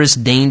dangerous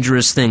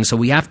thing. So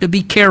we have to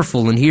be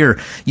careful. And here,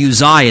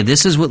 Uzziah,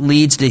 this is what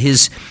leads to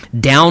his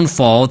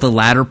downfall at the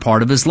latter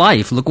part of his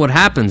life. Look what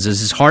happens.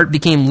 As his heart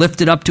became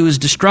lifted up to his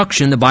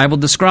destruction, the Bible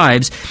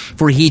describes,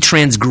 for he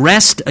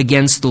transgressed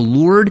against the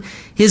Lord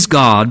his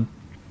God.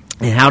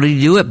 And how did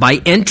he do it?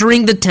 By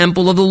entering the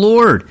temple of the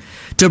Lord,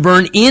 to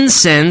burn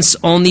incense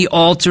on the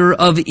altar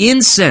of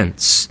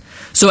incense.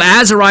 So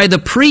Azariah the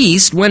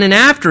priest went in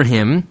after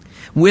him.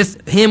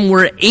 With him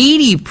were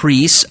 80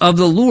 priests of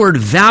the Lord,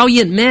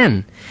 valiant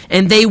men.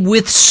 And they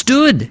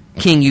withstood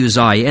King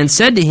Uzziah and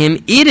said to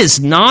him, it is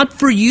not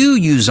for you,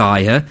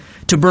 Uzziah,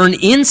 to burn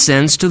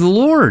incense to the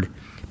Lord,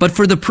 but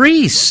for the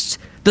priests,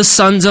 the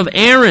sons of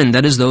Aaron,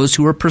 that is, those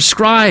who are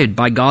prescribed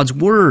by God's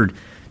word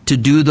to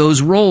do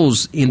those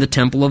roles in the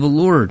temple of the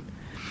Lord.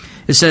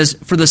 It says,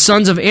 for the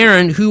sons of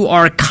Aaron who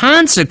are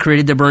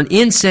consecrated to burn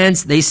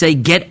incense, they say,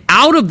 get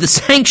out of the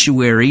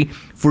sanctuary,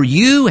 for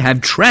you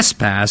have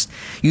trespassed.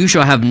 You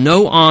shall have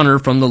no honor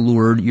from the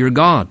Lord your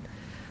God.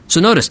 So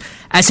notice,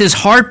 as his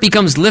heart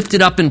becomes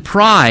lifted up in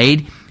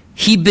pride,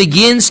 he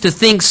begins to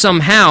think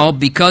somehow,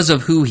 because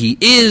of who he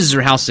is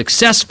or how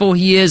successful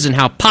he is and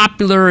how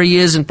popular he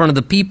is in front of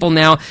the people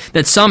now,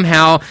 that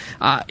somehow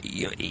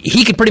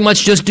he can pretty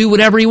much just do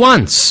whatever he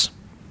wants.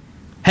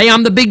 Hey,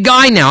 I'm the big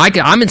guy now.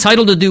 I'm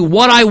entitled to do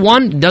what I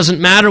want. It doesn't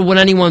matter what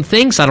anyone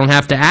thinks. I don't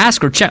have to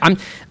ask or check.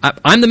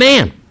 I'm the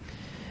man.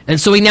 And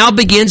so he now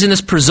begins in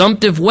this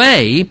presumptive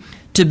way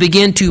to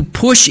begin to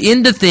push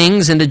into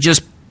things and to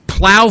just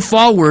plow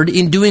forward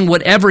in doing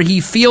whatever he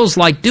feels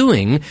like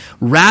doing,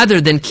 rather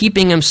than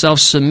keeping himself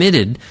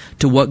submitted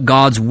to what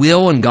God's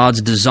will and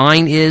God's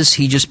design is.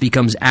 He just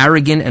becomes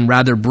arrogant and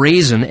rather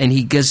brazen, and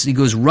he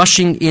goes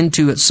rushing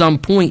into, at some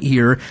point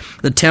here,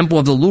 the temple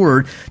of the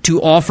Lord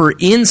to offer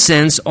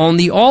incense on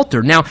the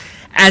altar. Now,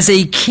 as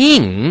a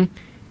king,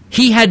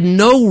 he had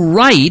no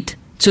right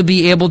to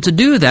be able to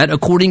do that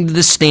according to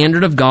the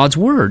standard of God's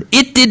word.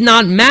 It did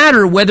not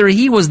matter whether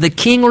he was the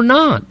king or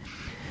not.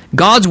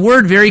 God's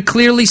word very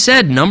clearly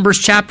said, Numbers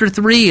chapter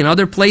 3 and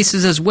other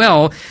places as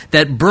well,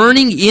 that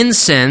burning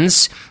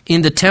incense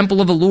in the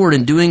temple of the Lord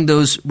and doing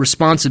those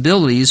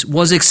responsibilities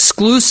was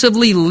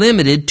exclusively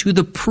limited to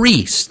the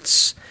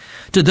priests,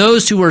 to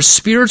those who are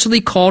spiritually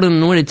called and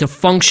anointed to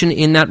function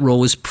in that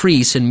role as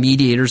priests and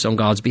mediators on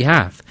God's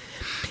behalf.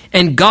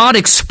 And God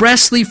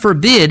expressly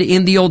forbid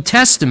in the Old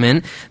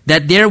Testament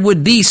that there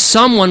would be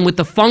someone with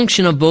the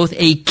function of both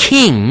a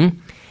king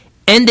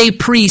and a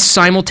priest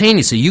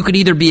simultaneously. You could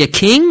either be a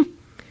king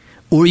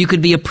or you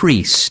could be a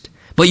priest.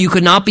 But you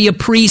could not be a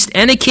priest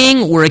and a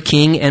king, or a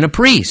king and a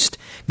priest.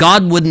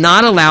 God would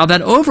not allow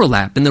that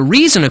overlap. And the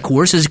reason, of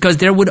course, is because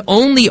there would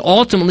only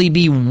ultimately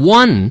be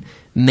one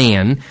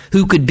man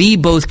who could be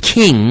both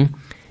king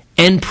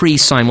and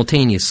priest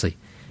simultaneously.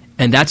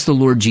 And that's the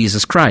Lord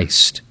Jesus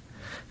Christ,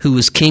 who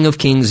is King of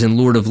Kings and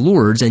Lord of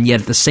Lords, and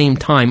yet at the same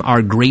time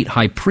our great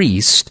high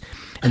priest,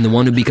 and the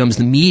one who becomes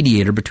the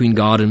mediator between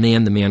God and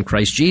man, the man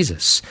Christ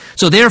Jesus.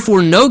 So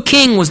therefore, no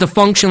king was to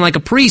function like a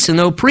priest, and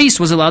no priest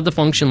was allowed to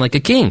function like a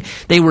king.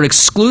 They were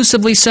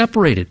exclusively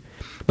separated.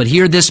 But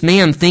here this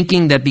man,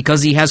 thinking that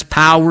because he has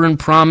power and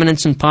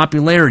prominence and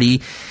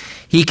popularity,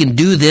 he can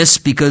do this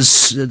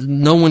because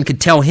no one could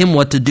tell him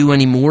what to do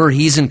anymore.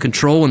 He's in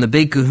control and the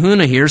big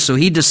kahuna here, so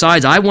he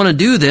decides, I want to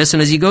do this.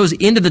 And as he goes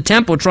into the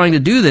temple trying to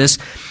do this,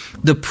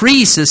 the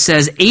priests, it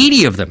says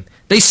 80 of them,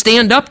 they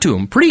stand up to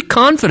him, pretty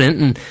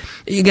confident. And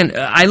again,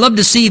 I love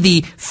to see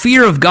the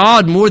fear of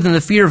God more than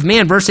the fear of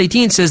man. Verse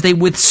 18 says they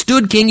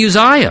withstood King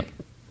Uzziah.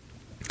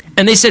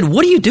 And they said,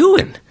 what are you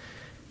doing?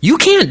 You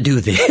can't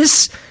do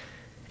this.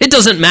 It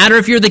doesn't matter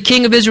if you're the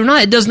king of Israel or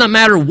not. It does not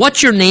matter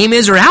what your name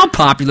is or how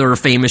popular or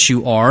famous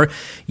you are.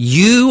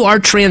 You are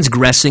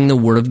transgressing the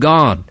word of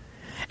God.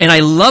 And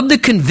I love the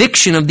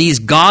conviction of these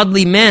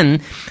godly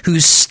men who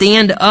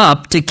stand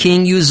up to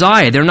King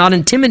Uzziah. They're not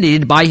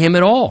intimidated by him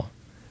at all.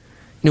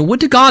 You know,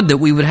 would to God that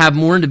we would have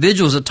more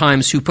individuals at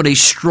times who put a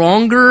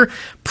stronger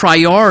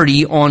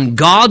priority on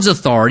God's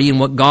authority and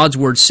what God's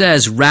word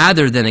says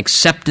rather than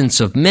acceptance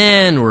of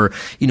men or,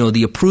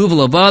 the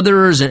approval of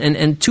others.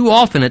 And too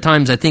often at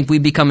times I think we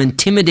become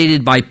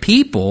intimidated by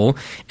people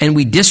and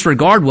we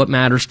disregard what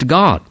matters to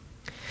God.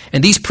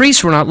 And these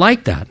priests were not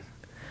like that.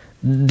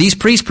 These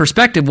priests'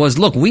 perspective was,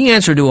 look, we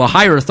answer to a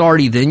higher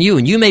authority than you,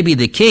 and you may be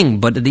the king,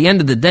 but at the end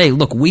of the day,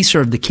 look, we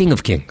serve the King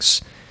of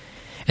Kings.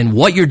 And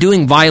what you're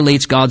doing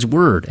violates God's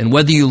word. And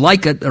whether you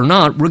like it or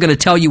not, we're going to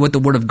tell you what the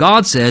word of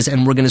God says,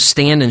 and we're going to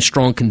stand in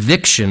strong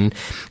conviction,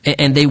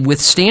 and they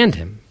withstand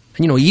him.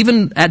 And,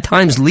 even at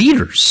times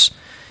leaders,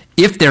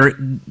 if they're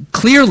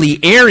clearly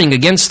erring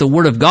against the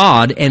word of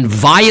God and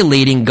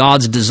violating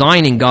God's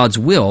design and God's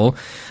will,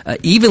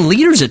 even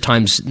leaders at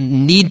times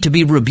need to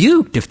be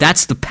rebuked if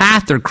that's the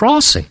path they're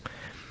crossing.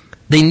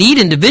 They need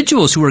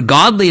individuals who are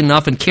godly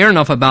enough and care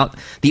enough about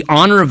the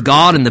honor of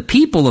God and the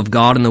people of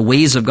God and the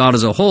ways of God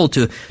as a whole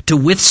to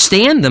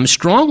withstand them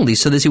strongly.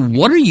 So they say,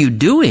 what are you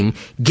doing?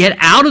 Get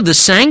out of the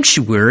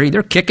sanctuary.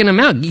 They're kicking them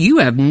out. You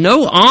have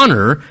no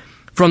honor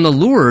from the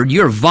Lord.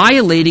 You're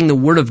violating the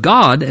word of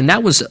God. And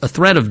that was a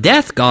threat of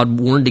death. God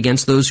warned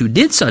against those who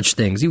did such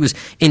things. He was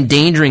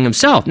endangering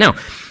himself. Now,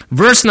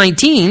 verse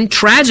 19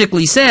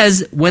 tragically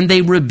says, when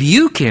they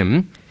rebuke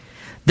him,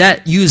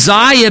 that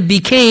Uzziah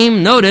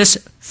became, notice,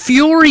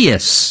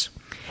 furious.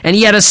 And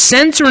he had a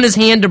censer in his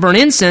hand to burn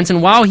incense,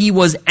 and while he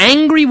was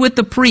angry with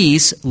the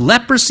priests,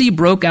 leprosy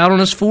broke out on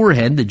his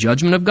forehead, the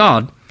judgment of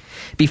God,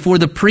 before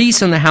the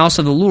priests in the house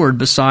of the Lord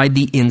beside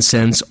the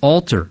incense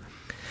altar.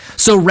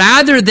 So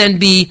rather than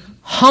be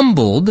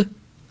humbled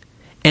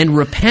and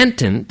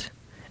repentant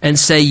and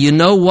say, you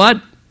know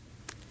what?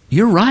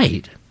 You're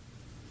right.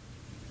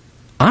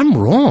 I'm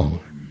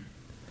wrong.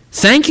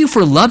 Thank you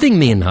for loving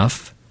me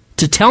enough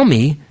to tell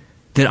me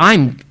that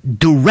I'm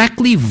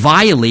directly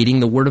violating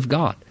the word of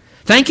God.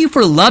 Thank you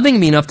for loving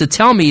me enough to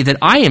tell me that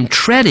I am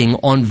treading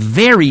on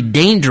very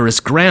dangerous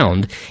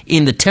ground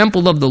in the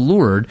temple of the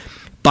Lord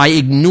by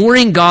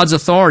ignoring God's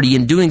authority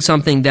and doing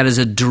something that is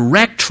a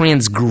direct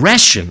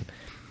transgression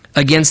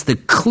against the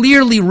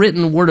clearly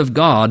written word of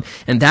God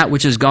and that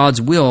which is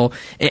God's will,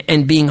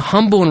 and being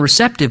humble and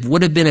receptive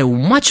would have been a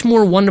much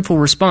more wonderful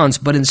response.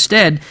 But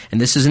instead,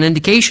 and this is an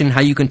indication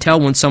how you can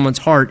tell when someone's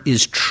heart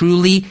is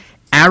truly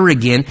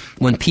arrogant,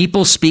 when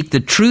people speak the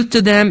truth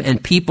to them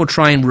and people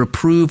try and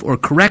reprove or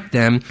correct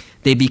them,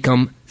 they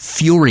become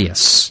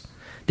furious.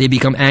 They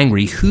become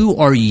angry. Who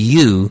are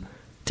you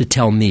to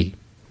tell me?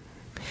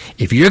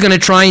 If you're going to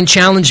try and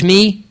challenge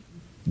me,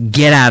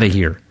 get out of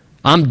here.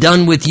 I'm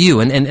done with you.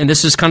 And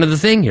this is kind of the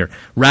thing here.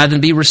 Rather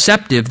than be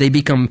receptive, they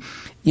become,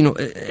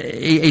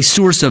 a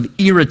source of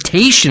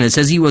irritation. It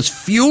says he was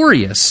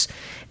furious,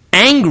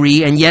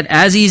 angry, and yet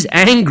as he's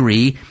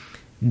angry,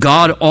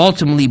 God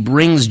ultimately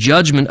brings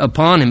judgment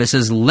upon him. It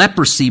says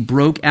leprosy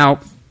broke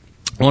out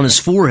on his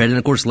forehead. And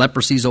of course,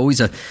 leprosy is always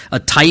a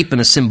type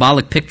and a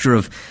symbolic picture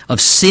of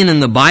sin in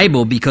the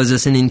Bible, because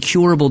it's an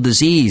incurable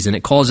disease and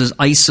it causes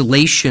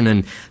isolation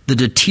and the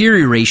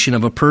deterioration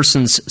of a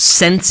person's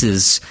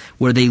senses,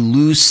 where they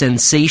lose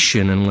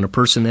sensation. And when a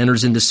person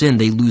enters into sin,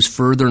 they lose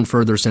further and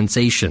further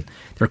sensation.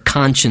 Their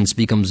conscience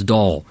becomes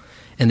dull,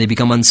 and they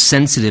become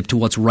unsensitive to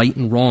what's right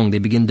and wrong. They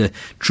begin to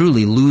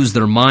truly lose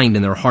their mind,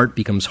 and their heart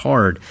becomes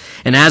hard.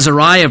 And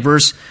Azariah,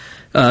 verse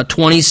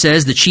 20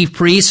 says, the chief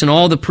priests and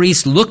all the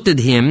priests looked at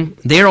him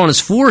there on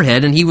his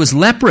forehead, and he was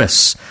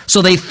leprous.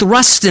 So they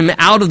thrust him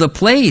out of the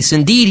place.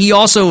 Indeed, he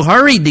also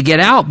hurried to get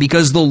out,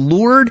 because the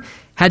Lord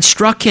had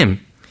struck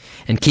him.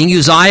 And King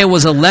Uzziah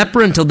was a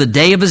leper until the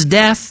day of his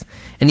death,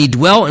 and he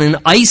dwelt in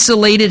an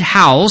isolated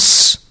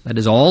house, that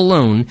is all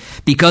alone,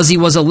 because he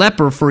was a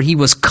leper, for he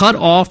was cut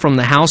off from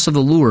the house of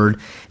the Lord.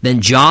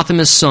 Then Jotham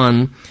his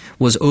son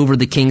was over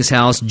the king's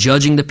house,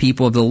 judging the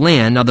people of the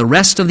land. Now the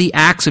rest of the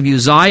acts of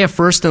Uzziah,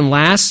 first and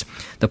last,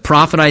 the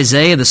prophet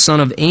Isaiah, the son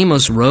of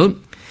Amos,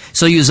 wrote.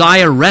 So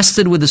Uzziah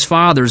rested with his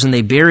fathers, and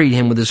they buried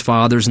him with his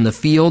fathers in the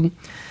field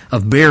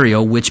of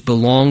burial, which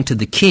belonged to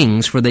the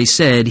kings, for they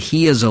said,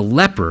 he is a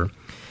leper.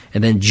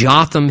 And then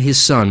Jotham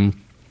his son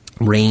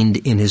reigned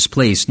in his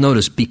place.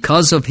 Notice,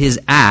 because of his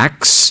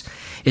acts,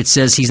 it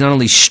says he's not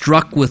only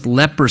struck with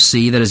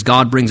leprosy, that is,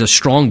 God brings a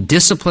strong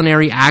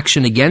disciplinary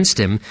action against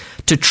him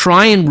to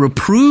try and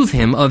reprove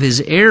him of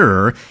his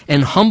error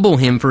and humble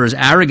him for his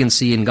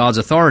arrogancy in God's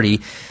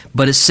authority.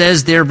 But it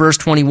says there, verse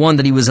 21,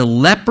 that he was a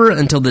leper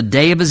until the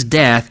day of his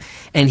death,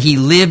 and he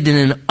lived in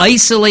an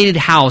isolated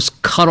house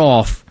cut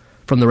off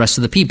from the rest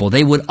of the people.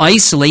 They would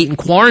isolate and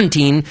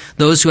quarantine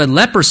those who had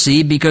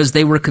leprosy because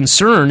they were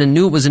concerned and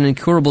knew it was an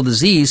incurable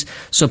disease.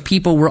 So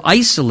people were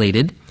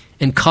isolated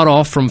and cut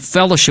off from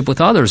fellowship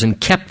with others and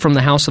kept from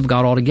the house of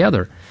God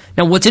altogether.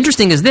 Now, what's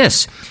interesting is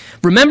this.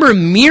 Remember,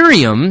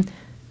 Miriam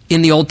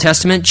in the Old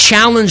Testament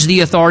challenged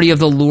the authority of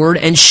the Lord,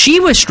 and she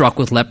was struck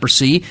with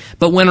leprosy.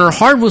 But when her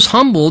heart was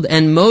humbled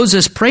and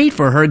Moses prayed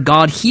for her,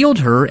 God healed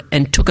her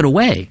and took it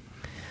away.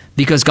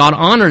 Because God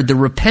honored the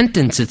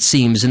repentance, it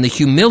seems, and the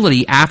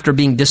humility after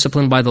being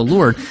disciplined by the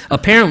Lord.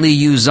 Apparently,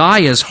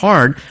 Uzziah's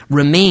heart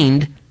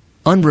remained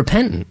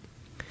unrepentant.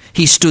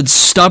 He stood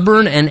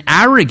stubborn and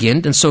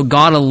arrogant, and so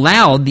God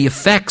allowed the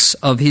effects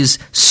of his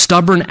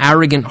stubborn,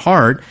 arrogant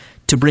heart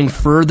to bring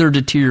further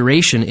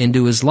deterioration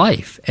into his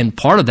life. And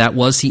part of that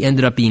was he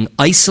ended up being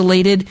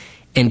isolated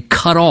and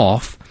cut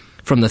off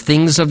from the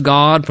things of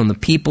God, from the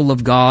people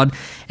of God.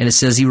 And it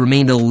says he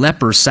remained a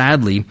leper,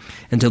 sadly,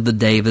 until the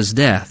day of his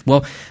death.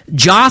 Well,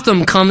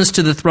 Jotham comes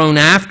to the throne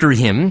after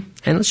him.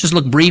 And let's just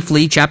look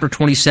briefly. Chapter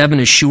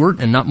 27 is short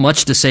and not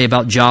much to say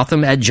about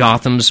Jotham at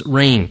Jotham's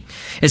reign.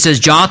 It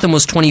says Jotham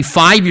was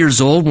 25 years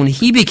old when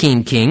he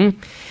became king,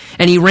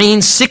 and he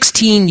reigned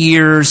 16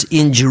 years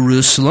in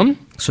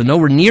Jerusalem. So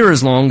nowhere near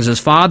as long as his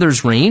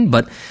father's reign,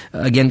 but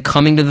again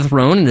coming to the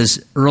throne in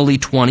his early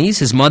 20s.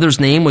 His mother's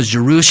name was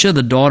Jerusha,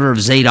 the daughter of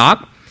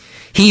Zadok.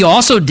 He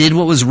also did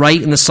what was right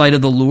in the sight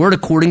of the Lord,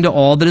 according to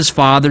all that his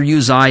father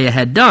Uzziah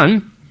had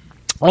done,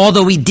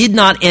 although he did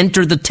not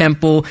enter the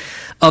temple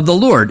of the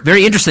Lord.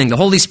 Very interesting. The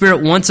Holy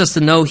Spirit wants us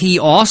to know he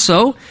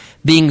also,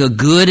 being a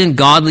good and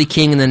godly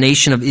king in the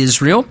nation of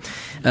Israel,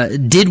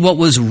 did what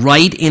was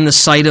right in the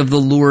sight of the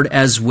Lord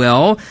as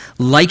well,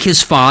 like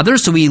his father.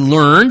 So he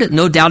learned,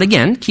 no doubt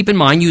again, keep in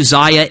mind,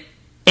 Uzziah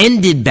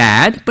ended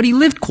bad, but he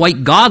lived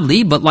quite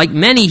godly. But like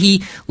many,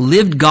 he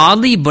lived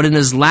godly, but in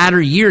his latter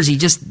years, he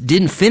just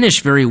didn't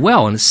finish very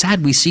well. And it's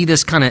sad we see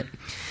this kind of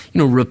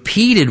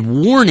repeated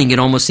warning, it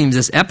almost seems,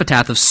 this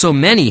epitaph of so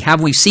many.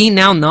 Have we seen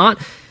now not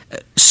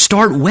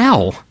start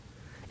well?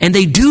 And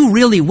they do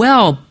really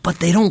well, but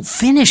they don't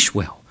finish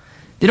well.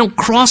 They don't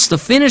cross the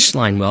finish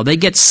line well. They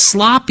get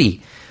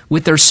sloppy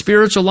with their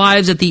spiritual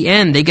lives at the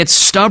end. They get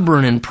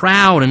stubborn and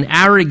proud and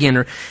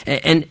arrogant.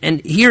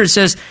 And here it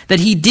says that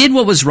he did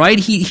what was right.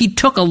 He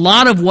took a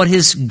lot of what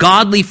his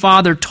godly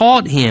father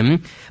taught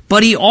him,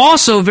 but he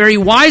also very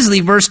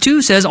wisely, verse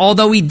 2 says,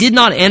 although he did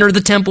not enter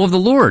the temple of the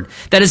Lord.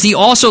 That is, he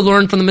also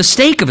learned from the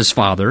mistake of his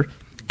father,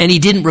 and he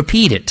didn't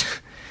repeat it.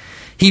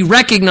 He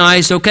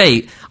recognized,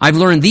 okay, I've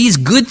learned these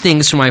good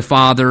things from my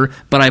father,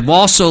 but I've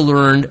also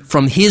learned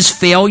from his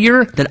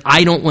failure that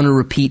I don't want to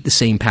repeat the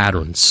same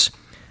patterns.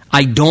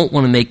 I don't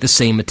want to make the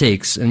same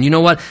mistakes. And you know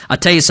what? I'll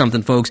tell you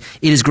something, folks.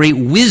 It is great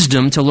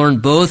wisdom to learn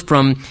both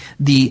from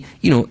the,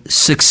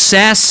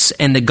 success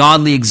and the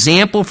godly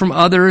example from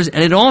others,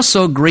 and it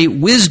also great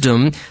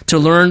wisdom to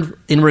learn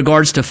in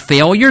regards to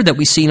failure that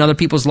we see in other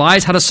people's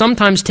lives, how to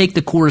sometimes take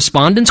the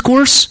correspondence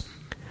course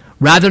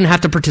rather than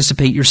have to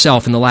participate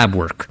yourself in the lab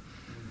work.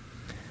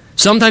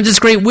 Sometimes it's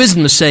great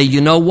wisdom to say,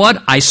 you know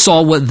what? I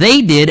saw what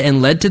they did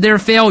and led to their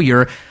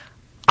failure.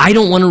 I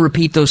don't want to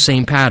repeat those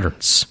same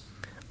patterns.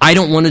 I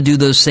don't want to do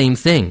those same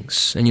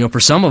things. And for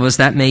some of us,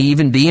 that may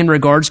even be in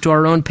regards to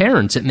our own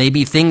parents. It may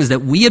be things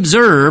that we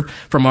observe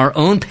from our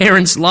own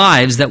parents'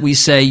 lives that we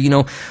say,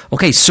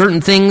 okay, certain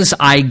things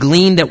I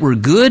gleaned that were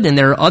good, and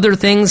there are other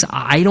things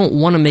I don't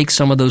want to make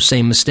some of those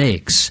same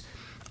mistakes.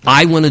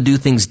 I want to do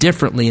things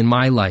differently in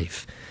my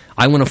life.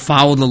 I want to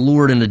follow the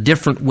Lord in a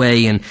different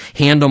way and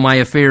handle my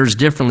affairs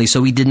differently.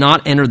 So he did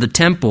not enter the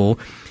temple.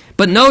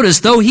 But notice,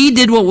 though he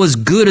did what was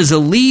good as a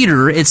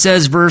leader, it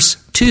says, verse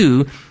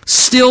 2,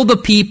 still the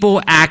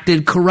people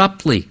acted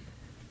corruptly.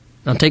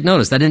 Now take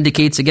notice, that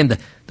indicates again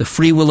the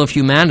free will of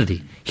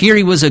humanity. Here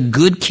he was a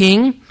good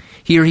king.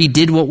 Here he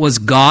did what was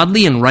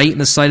godly and right in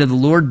the sight of the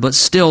Lord, but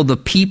still the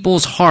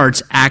people's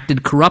hearts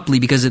acted corruptly,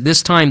 because at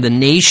this time the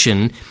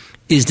nation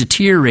is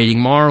deteriorating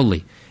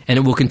morally. And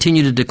it will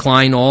continue to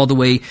decline all the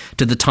way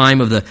to the time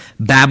of the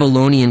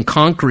Babylonian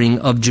conquering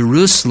of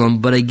Jerusalem.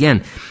 But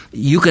again,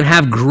 you can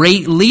have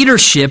great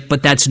leadership,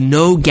 but that's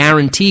no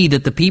guarantee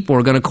that the people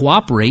are going to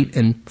cooperate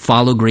and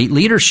follow great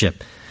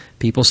leadership.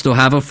 People still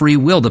have a free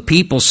will. The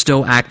people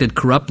still acted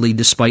corruptly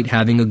despite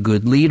having a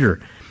good leader.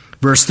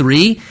 Verse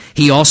 3,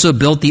 he also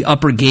built the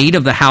upper gate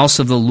of the house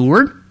of the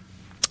Lord,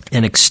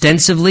 and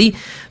extensively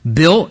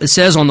built, it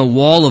says, on the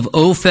wall of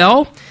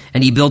Ophel.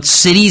 And he built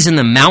cities in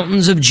the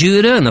mountains of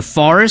Judah and the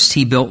forest.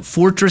 He built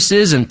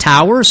fortresses and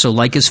towers. So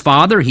like his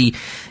father, he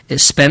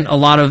spent a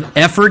lot of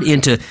effort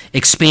into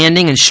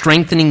expanding and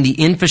strengthening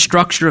the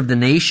infrastructure of the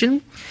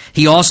nation.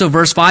 He also,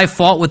 verse 5,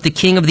 fought with the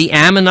king of the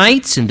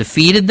Ammonites and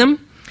defeated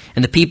them.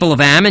 And the people of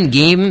Ammon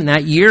gave him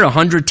that year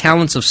 100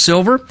 talents of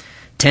silver,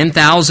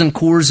 10,000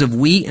 cores of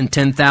wheat, and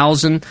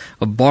 10,000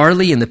 of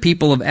barley. And the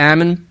people of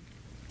Ammon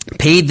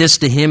paid this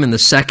to him in the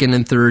second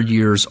and third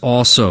years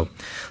also.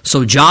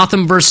 So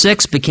Jotham, verse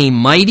 6, became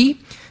mighty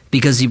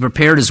because he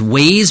prepared his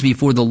ways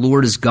before the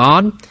Lord his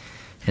God.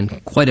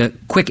 And quite a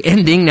quick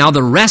ending. Now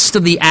the rest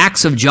of the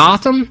acts of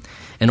Jotham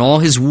and all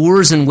his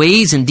wars and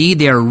ways, indeed,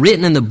 they are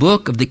written in the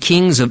book of the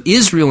kings of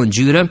Israel and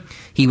Judah.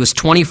 He was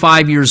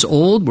 25 years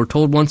old. We're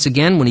told once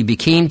again, when he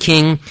became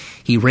king,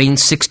 he reigned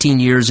 16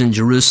 years in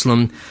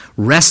Jerusalem,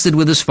 rested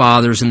with his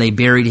fathers, and they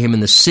buried him in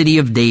the city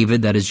of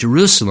David, that is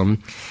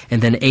Jerusalem.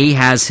 And then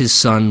Ahaz, his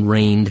son,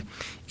 reigned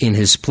in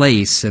his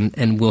place.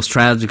 And we'll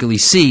tragically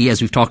see,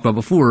 as we've talked about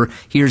before,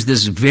 here's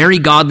this very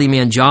godly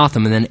man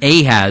Jotham, and then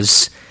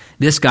Ahaz,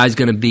 this guy's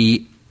going to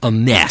be a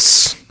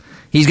mess.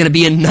 He's going to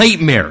be a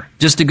nightmare,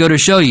 just to go to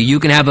show you. You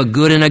can have a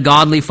good and a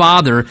godly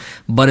father,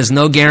 but it's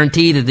no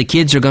guarantee that the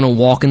kids are going to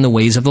walk in the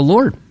ways of the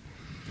Lord.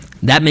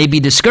 That may be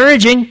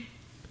discouraging,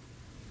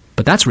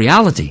 but that's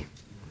reality.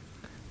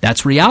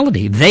 That's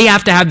reality. They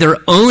have to have their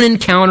own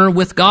encounter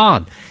with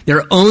God,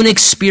 their own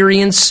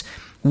experience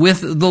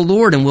with the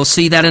Lord, and we'll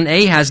see that in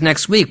Ahaz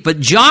next week. But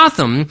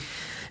Jotham,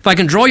 if I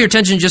can draw your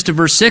attention just to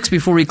verse 6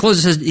 before we close,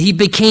 it says, he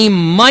became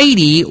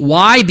mighty.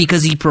 Why?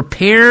 Because he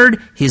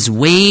prepared his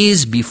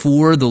ways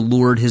before the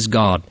Lord his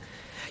God.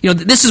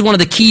 This is one of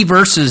the key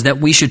verses that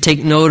we should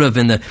take note of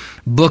in the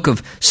book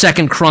of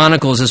 2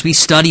 Chronicles as we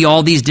study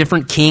all these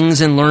different kings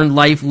and learn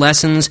life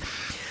lessons.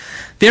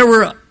 There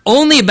were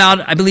only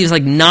about, I believe it's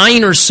like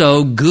 9 or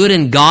so good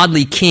and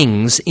godly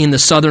kings in the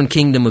southern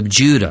kingdom of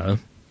Judah.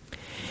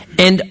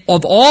 And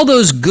of all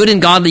those good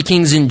and godly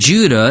kings in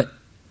Judah,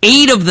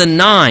 8 of the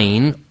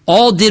 9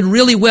 all did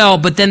really well,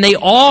 but then they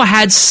all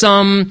had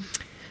some,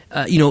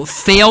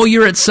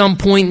 failure at some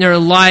point in their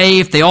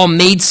life. They all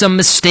made some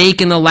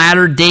mistake in the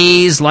latter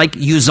days, like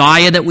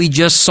Uzziah that we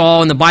just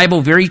saw. And the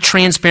Bible very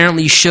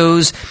transparently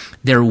shows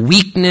their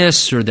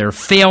weakness or their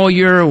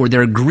failure or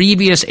their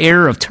grievous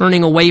error of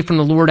turning away from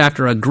the Lord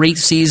after a great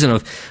season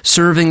of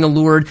serving the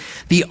Lord.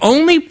 The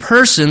only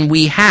person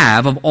we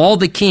have of all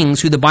the kings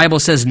who the Bible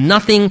says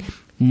nothing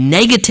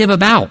negative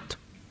about,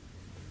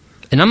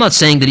 and I'm not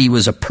saying that he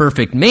was a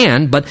perfect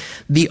man, but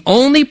the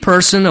only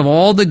person of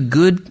all the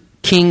good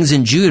kings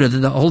in Judah that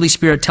the Holy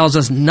Spirit tells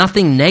us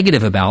nothing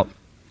negative about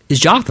is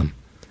Jotham.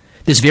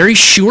 This very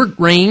short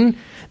reign,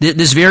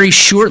 this very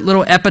short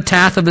little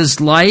epitaph of his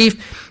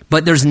life,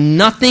 but there's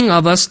nothing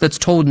of us that's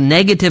told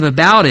negative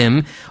about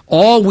him.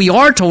 All we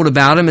are told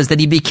about him is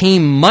that he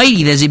became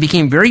mighty, that he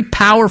became very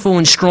powerful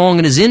and strong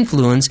in his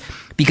influence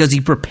because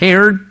he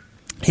prepared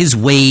his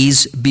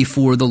ways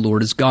before the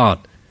Lord his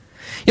God.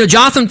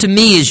 Jotham to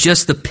me is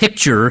just the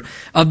picture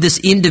of this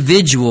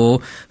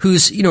individual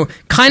who's,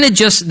 kind of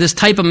just this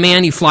type of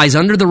man. He flies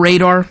under the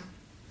radar.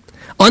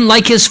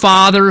 Unlike his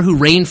father, who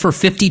reigned for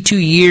 52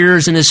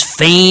 years and his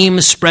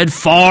fame spread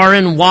far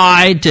and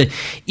wide to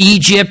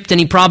Egypt, and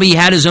he probably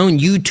had his own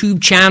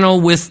YouTube channel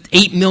with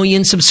 8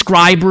 million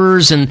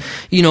subscribers and,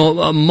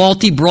 a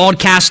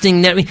multi-broadcasting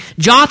network.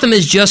 Jotham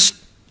is just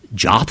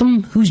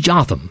Jotham? Who's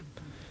Jotham?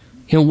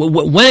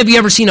 When have you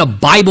ever seen a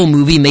Bible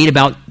movie made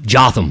about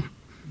Jotham?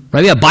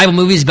 Right? We have Bible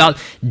movies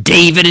about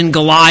David and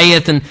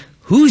Goliath, and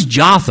who's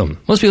Jotham?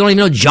 Most people don't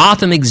even know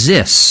Jotham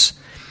exists.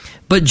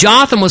 But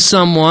Jotham was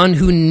someone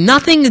who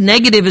nothing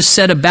negative is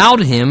said about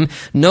him,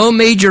 no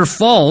major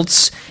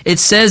faults. It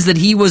says that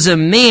he was a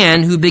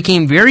man who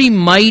became very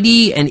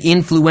mighty and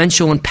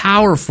influential and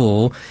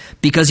powerful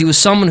because he was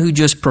someone who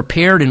just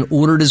prepared and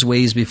ordered his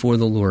ways before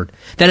the Lord.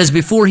 That is,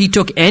 before he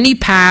took any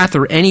path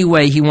or any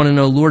way, he wanted to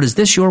know, Lord, is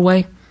this your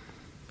way?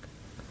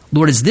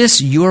 Lord, is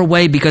this your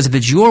way? Because if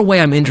it's your way,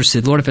 I'm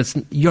interested. Lord, if it's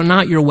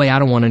not your way, I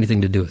don't want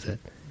anything to do with it.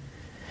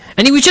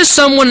 And he was just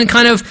someone in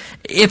kind of,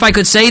 if I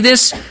could say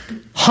this,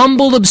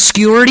 humble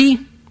obscurity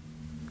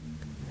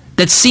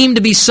that seemed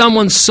to be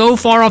someone so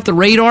far off the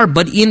radar,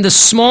 but in the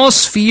small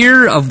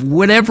sphere of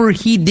whatever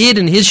he did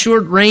in his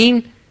short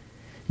reign,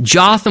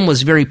 Jotham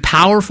was very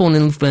powerful and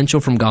influential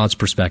from God's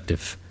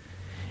perspective.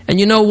 And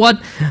you know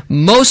what?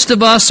 Most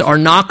of us are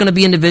not going to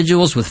be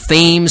individuals with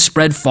fame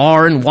spread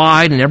far and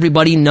wide and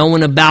everybody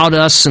knowing about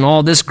us and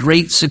all this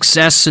great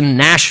success and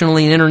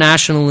nationally and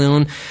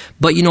internationally.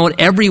 But you know what?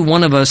 Every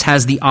one of us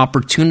has the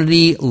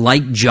opportunity,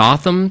 like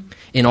Jotham,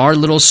 in our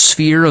little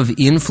sphere of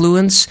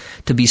influence,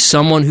 to be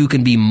someone who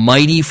can be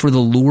mighty for the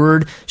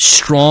Lord,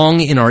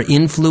 strong in our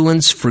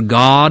influence for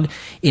God,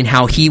 in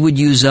how He would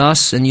use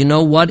us. And you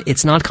know what?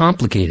 It's not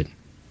complicated.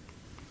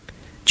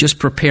 Just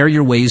prepare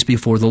your ways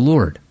before the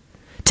Lord.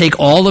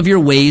 Take all of your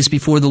ways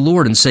before the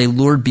Lord and say,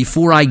 Lord,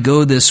 before I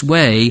go this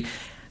way,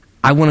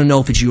 I want to know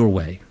if it's your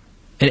way.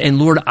 And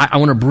Lord, I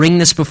want to bring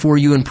this before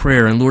you in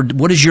prayer. And Lord,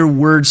 what does your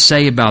word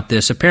say about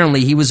this?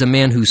 Apparently, he was a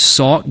man who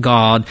sought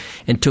God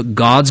and took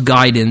God's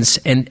guidance,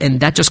 and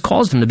that just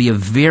caused him to be a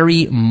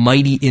very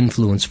mighty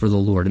influence for the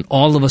Lord. And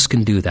all of us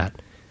can do that.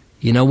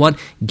 You know what?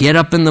 Get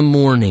up in the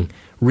morning.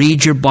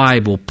 Read your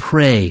Bible.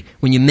 Pray.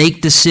 When you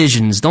make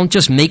decisions, don't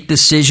just make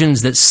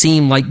decisions that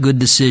seem like good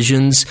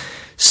decisions.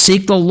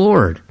 Seek the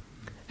Lord.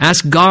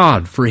 Ask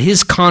God for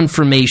His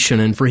confirmation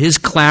and for His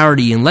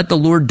clarity, and let the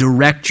Lord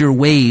direct your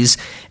ways,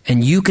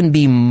 and you can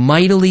be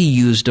mightily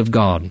used of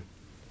God.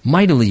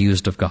 Mightily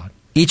used of God.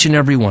 Each and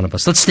every one of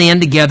us. Let's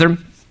stand together.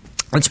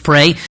 Let's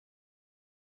pray.